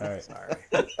right. Sorry.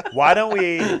 Why don't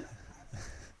we?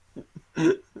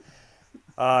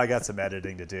 I got some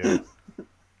editing to do.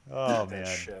 Oh That man.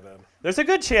 shit in. There's a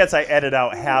good chance I edit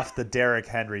out half the Derrick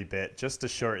Henry bit just to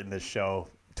shorten this show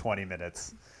 20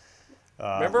 minutes.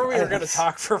 Remember we were going to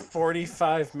talk for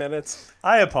 45 minutes?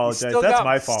 I apologize. Still That's got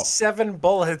my fault. 7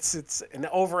 bullets. It's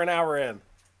over an hour in.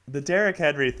 The Derrick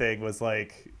Henry thing was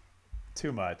like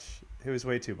too much. It was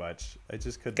way too much. I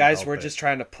just couldn't. Guys, help we're it. just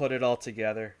trying to put it all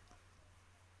together.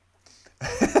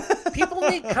 People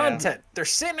need content. They're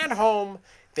sitting at home.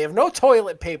 They have no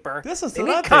toilet paper. This is they what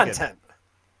need I'm thinking. content.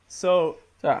 So.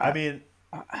 So, I mean,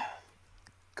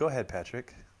 go ahead,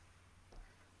 Patrick.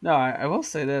 No, I will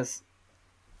say this.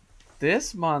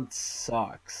 This month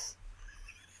sucks.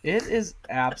 It is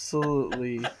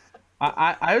absolutely.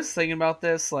 I was thinking about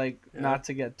this, like, not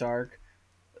to get dark.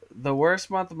 The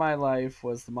worst month of my life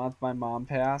was the month my mom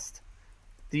passed.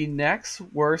 The next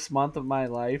worst month of my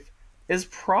life is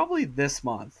probably this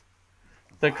month.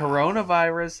 The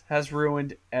coronavirus has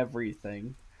ruined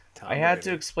everything. I had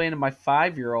to explain to my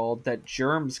 5-year-old that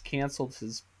Germs canceled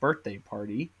his birthday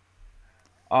party.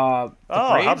 The how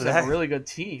Braves did have that- a really good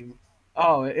team.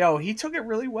 He took it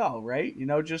really well, right?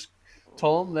 Just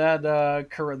told him that the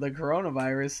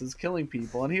coronavirus is killing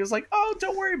people, and he was like, "Oh,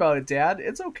 don't worry about it, Dad.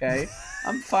 It's okay.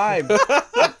 I'm fine.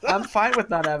 I'm fine with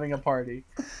not having a party."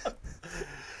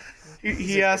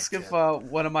 He asked if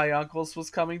one of my uncles was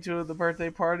coming to the birthday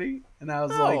party, and I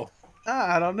was like,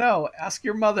 I don't know. Ask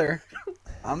your mother.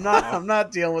 I'm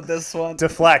not dealing with this one.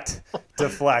 Deflect.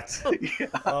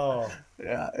 Oh.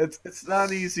 Yeah, it's not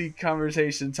an easy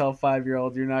conversation to tell a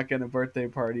 5-year-old you're not getting a birthday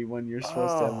party when you're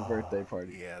supposed to have a birthday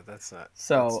party. Yeah, that's that's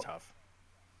tough.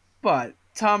 But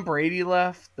Tom Brady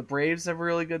left. The Braves have a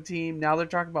really good team. Now they're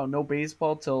talking about no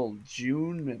baseball till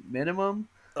June minimum.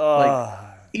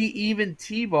 Even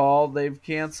T-ball, they've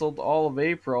canceled all of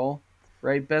April.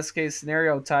 Right? Best case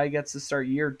scenario, Ty gets to start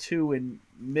year 2 in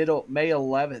May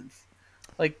 11th.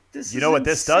 This. You know what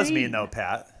this does mean, though,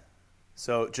 Pat?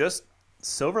 So just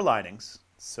silver linings.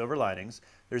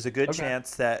 There's a good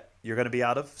chance that you're going to be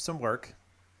out of some work.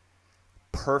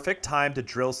 Perfect time to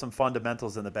drill some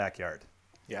fundamentals in the backyard.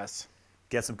 Yes.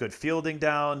 Get some good fielding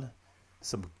down,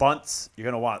 some bunts. You're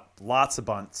going to want lots of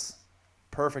bunts.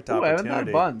 Perfect opportunity. I haven't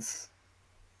done bunts.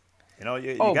 You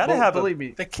got to have believe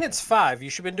me. The kid's 5. You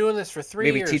should have been doing this for 3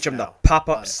 years. Maybe teach him now. the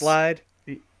pop-up Bunts. slide.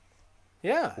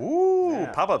 Yeah. Ooh,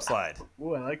 Yeah. pop-up slide.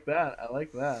 Ooh, I like that.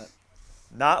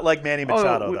 Not like Manny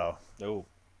Machado, though. No.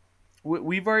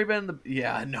 We've already been in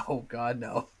the no, God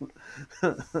no.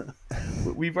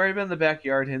 We've already been in the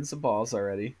backyard hitting some balls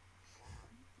already.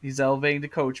 He's elevating the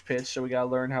coach pitch, so we gotta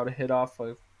learn how to hit off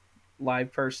a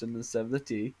live person instead of the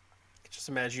tee. Just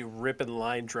imagine you ripping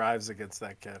line drives against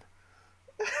that kid.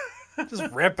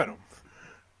 Just ripping them.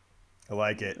 I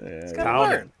like it. He's Pound gotta it.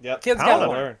 learn. Yep. Kid's Pound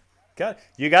gotta it. learn.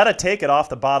 You got to take it off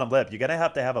the bottom lip. You're gonna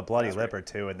have a bloody lip or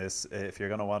two in this if you're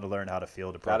gonna want to learn how to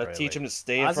field appropriately. Gotta teach him to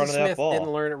stay in Ozzie front of that Smith ball.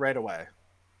 didn't learn it right away.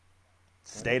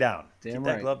 Stay down. Damn Keep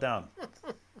right. that glove down.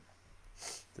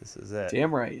 This is it.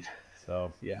 Damn right.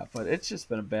 So Yeah, but it's just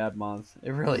been a bad month.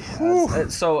 It really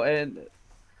has.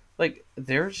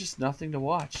 There's just nothing to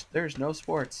watch. There's no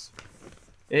sports.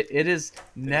 It is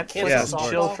Netflix Yeah.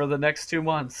 and chill for the next 2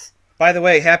 months. By the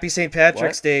way, happy St.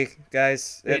 Patrick's Day,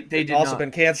 guys. They It did also not. been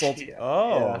canceled.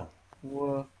 Oh.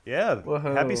 Whoa. yeah.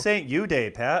 Woohoo. Happy St. You Day,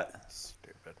 Pat.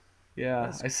 Stupid.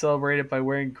 Yeah, I celebrate it by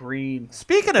wearing green.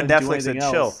 Speaking of Couldn't do Netflix and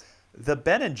anything chill, else. the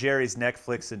Ben and Jerry's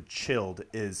Netflix and chilled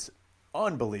is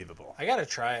unbelievable. I gotta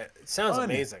try it. It sounds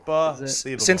amazing. Unbelievable.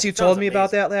 Since you Sounds told me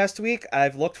about amazing. that last week,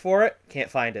 I've looked for it. Can't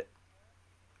find it.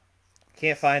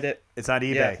 It's on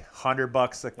eBay. Yeah.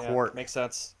 $100 a Yeah, quart. makes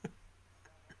sense.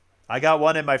 I got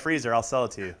one in my freezer. I'll sell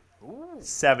it to you.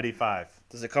 75.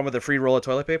 Does it come with a free roll of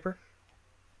toilet paper?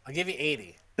 I'll give you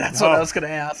 80. That's No. what I was gonna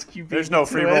ask. You beat There's me no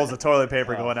to free it. rolls of toilet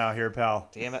paper going out here, pal.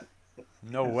 Damn it.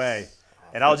 No way.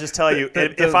 And I'll just tell you,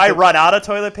 The- if I run out of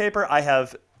toilet paper, I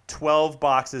have 12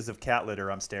 boxes of cat litter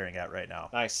I'm staring at right now.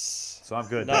 Nice. So I'm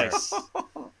good there. Nice.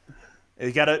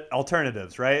 You got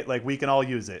alternatives, right? Like we can all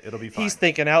use it. It'll be fine. He's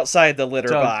thinking outside the litter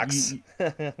Doug, box.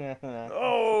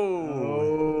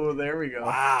 Oh. Oh, there we go.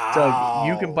 Wow. Doug,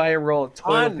 you can buy a roll of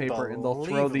toilet paper and they'll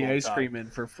throw the Unbelievable, ice Doug. cream in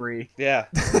for free. Yeah.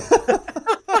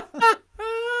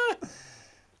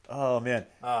 Oh man.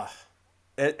 Ah,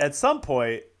 At some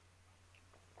point,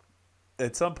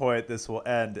 this will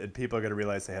end, and people are going to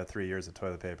realize they have 3 years of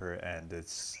toilet paper, and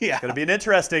it's Yeah. going to be an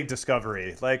interesting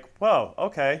discovery. Like, whoa,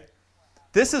 okay,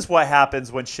 this is what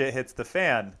happens when shit hits the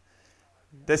fan.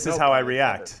 This is No how I pun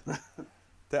react.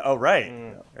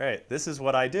 Right. This is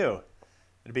what I do.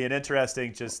 It'd be an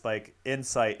interesting, just like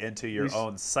insight into your Least-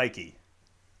 own psyche.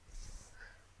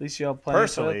 At least you have plenty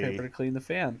of toilet Personally- paper to clean the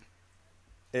fan.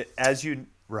 As you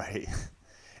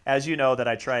know that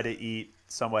I try to eat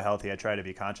somewhat healthy, I try to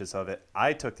be conscious of it.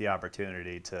 I took the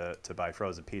opportunity to buy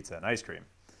frozen pizza and ice cream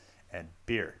and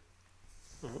beer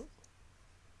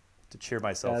to cheer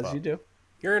myself As up. you do.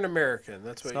 you're an American.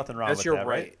 That's what. nothing wrong that's with your that,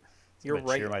 right. right? You're gonna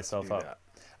right. cheer myself to do up. that.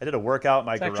 I did a workout in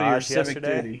my It's actually your garage civic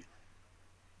yesterday. duty.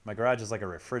 My garage is like a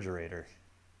refrigerator.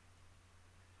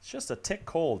 It's just a tick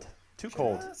cold. Too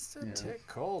cold. Just a tick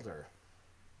colder.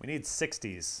 We need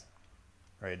 60s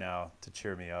right now to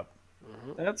cheer me up.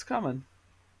 That's coming.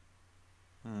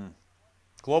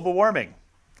 Global warming.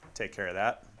 Take care of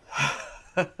that.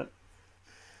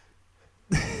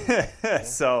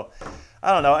 So,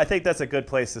 I don't know. I think that's a good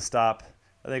place to stop.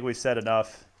 I think we've said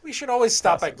enough. We should always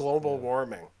stop at global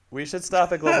warming. We should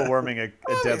stop at global warming, a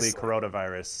deadly Obviously.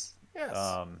 coronavirus.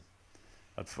 Yes.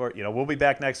 We'll be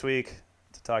back next week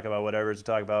to talk about whatever to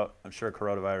talk about. I'm sure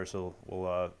coronavirus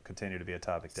will continue to be a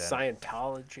topic then.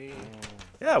 Scientology.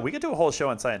 Yeah, we could do a whole show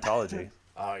on Scientology.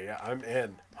 Oh yeah, I'm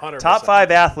in. 100%. Top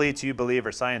 5 athletes you believe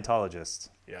are Scientologists.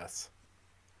 Yes,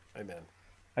 I'm in.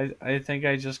 I think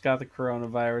I just got the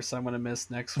coronavirus. I'm gonna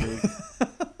miss next week.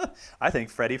 I think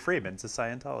Freddie Freeman's a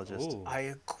Scientologist. Ooh.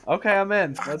 Okay, I'm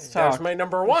in. Let's There's talk. my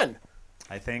number one.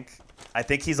 I think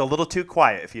he's a little too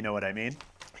quiet, if you know what I mean.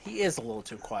 He is a little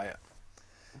too quiet.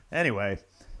 Anyway,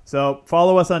 so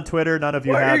follow us on Twitter. None of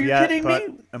you What, have are you yet. kidding but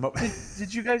me?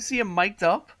 Did you guys see him mic'd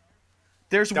up?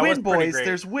 There's That was wind, pretty boys. great.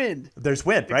 There's wind. there's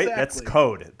wind, right? That's Exactly.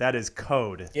 code. That is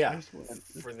code. Yeah, There's one.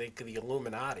 for the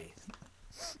Illuminati.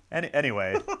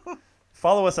 Anyway,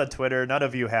 follow us on Twitter. None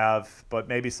of you have, but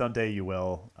maybe someday you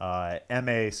will.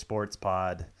 MA Sports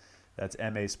Pod. That's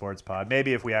MA Sports Pod.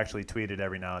 Maybe if we actually tweeted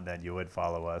every now and then, you would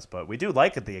follow us. But we do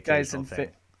like it, the Guys, occasional thing.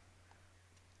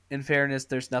 In fairness,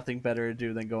 there's nothing better to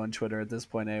do than go on Twitter at this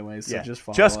point anyway, so Yeah, just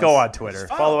follow just us. go on Twitter. Just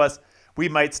follow. Follow us. We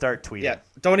might start tweeting. Yeah,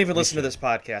 don't even listen to this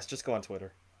podcast. Just go on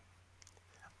Twitter.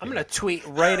 I'm gonna tweet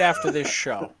right after this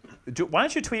show. Why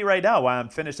don't you tweet right now while I'm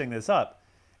finishing this up?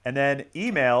 And then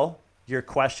email your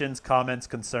questions, comments,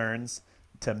 concerns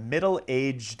to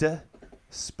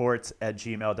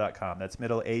middleagedsports@gmail.com. That's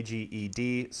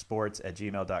middleaged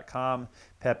sports@gmail.com.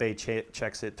 Pepe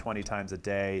checks it 20 times a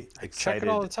day. I check Excited, it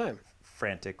all the time.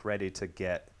 frantic, ready to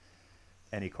get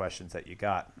any questions that you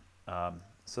got.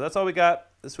 So that's all we got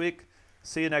this week.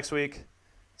 See you next week.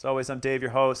 As always, I'm Dave, your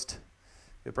host.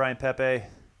 You're Brian Pepe,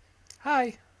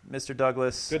 Hi. Mr.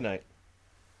 Douglas, Good night.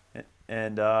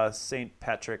 and St.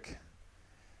 Patrick.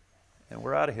 And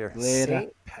we're out of here. Later.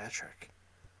 St. Patrick.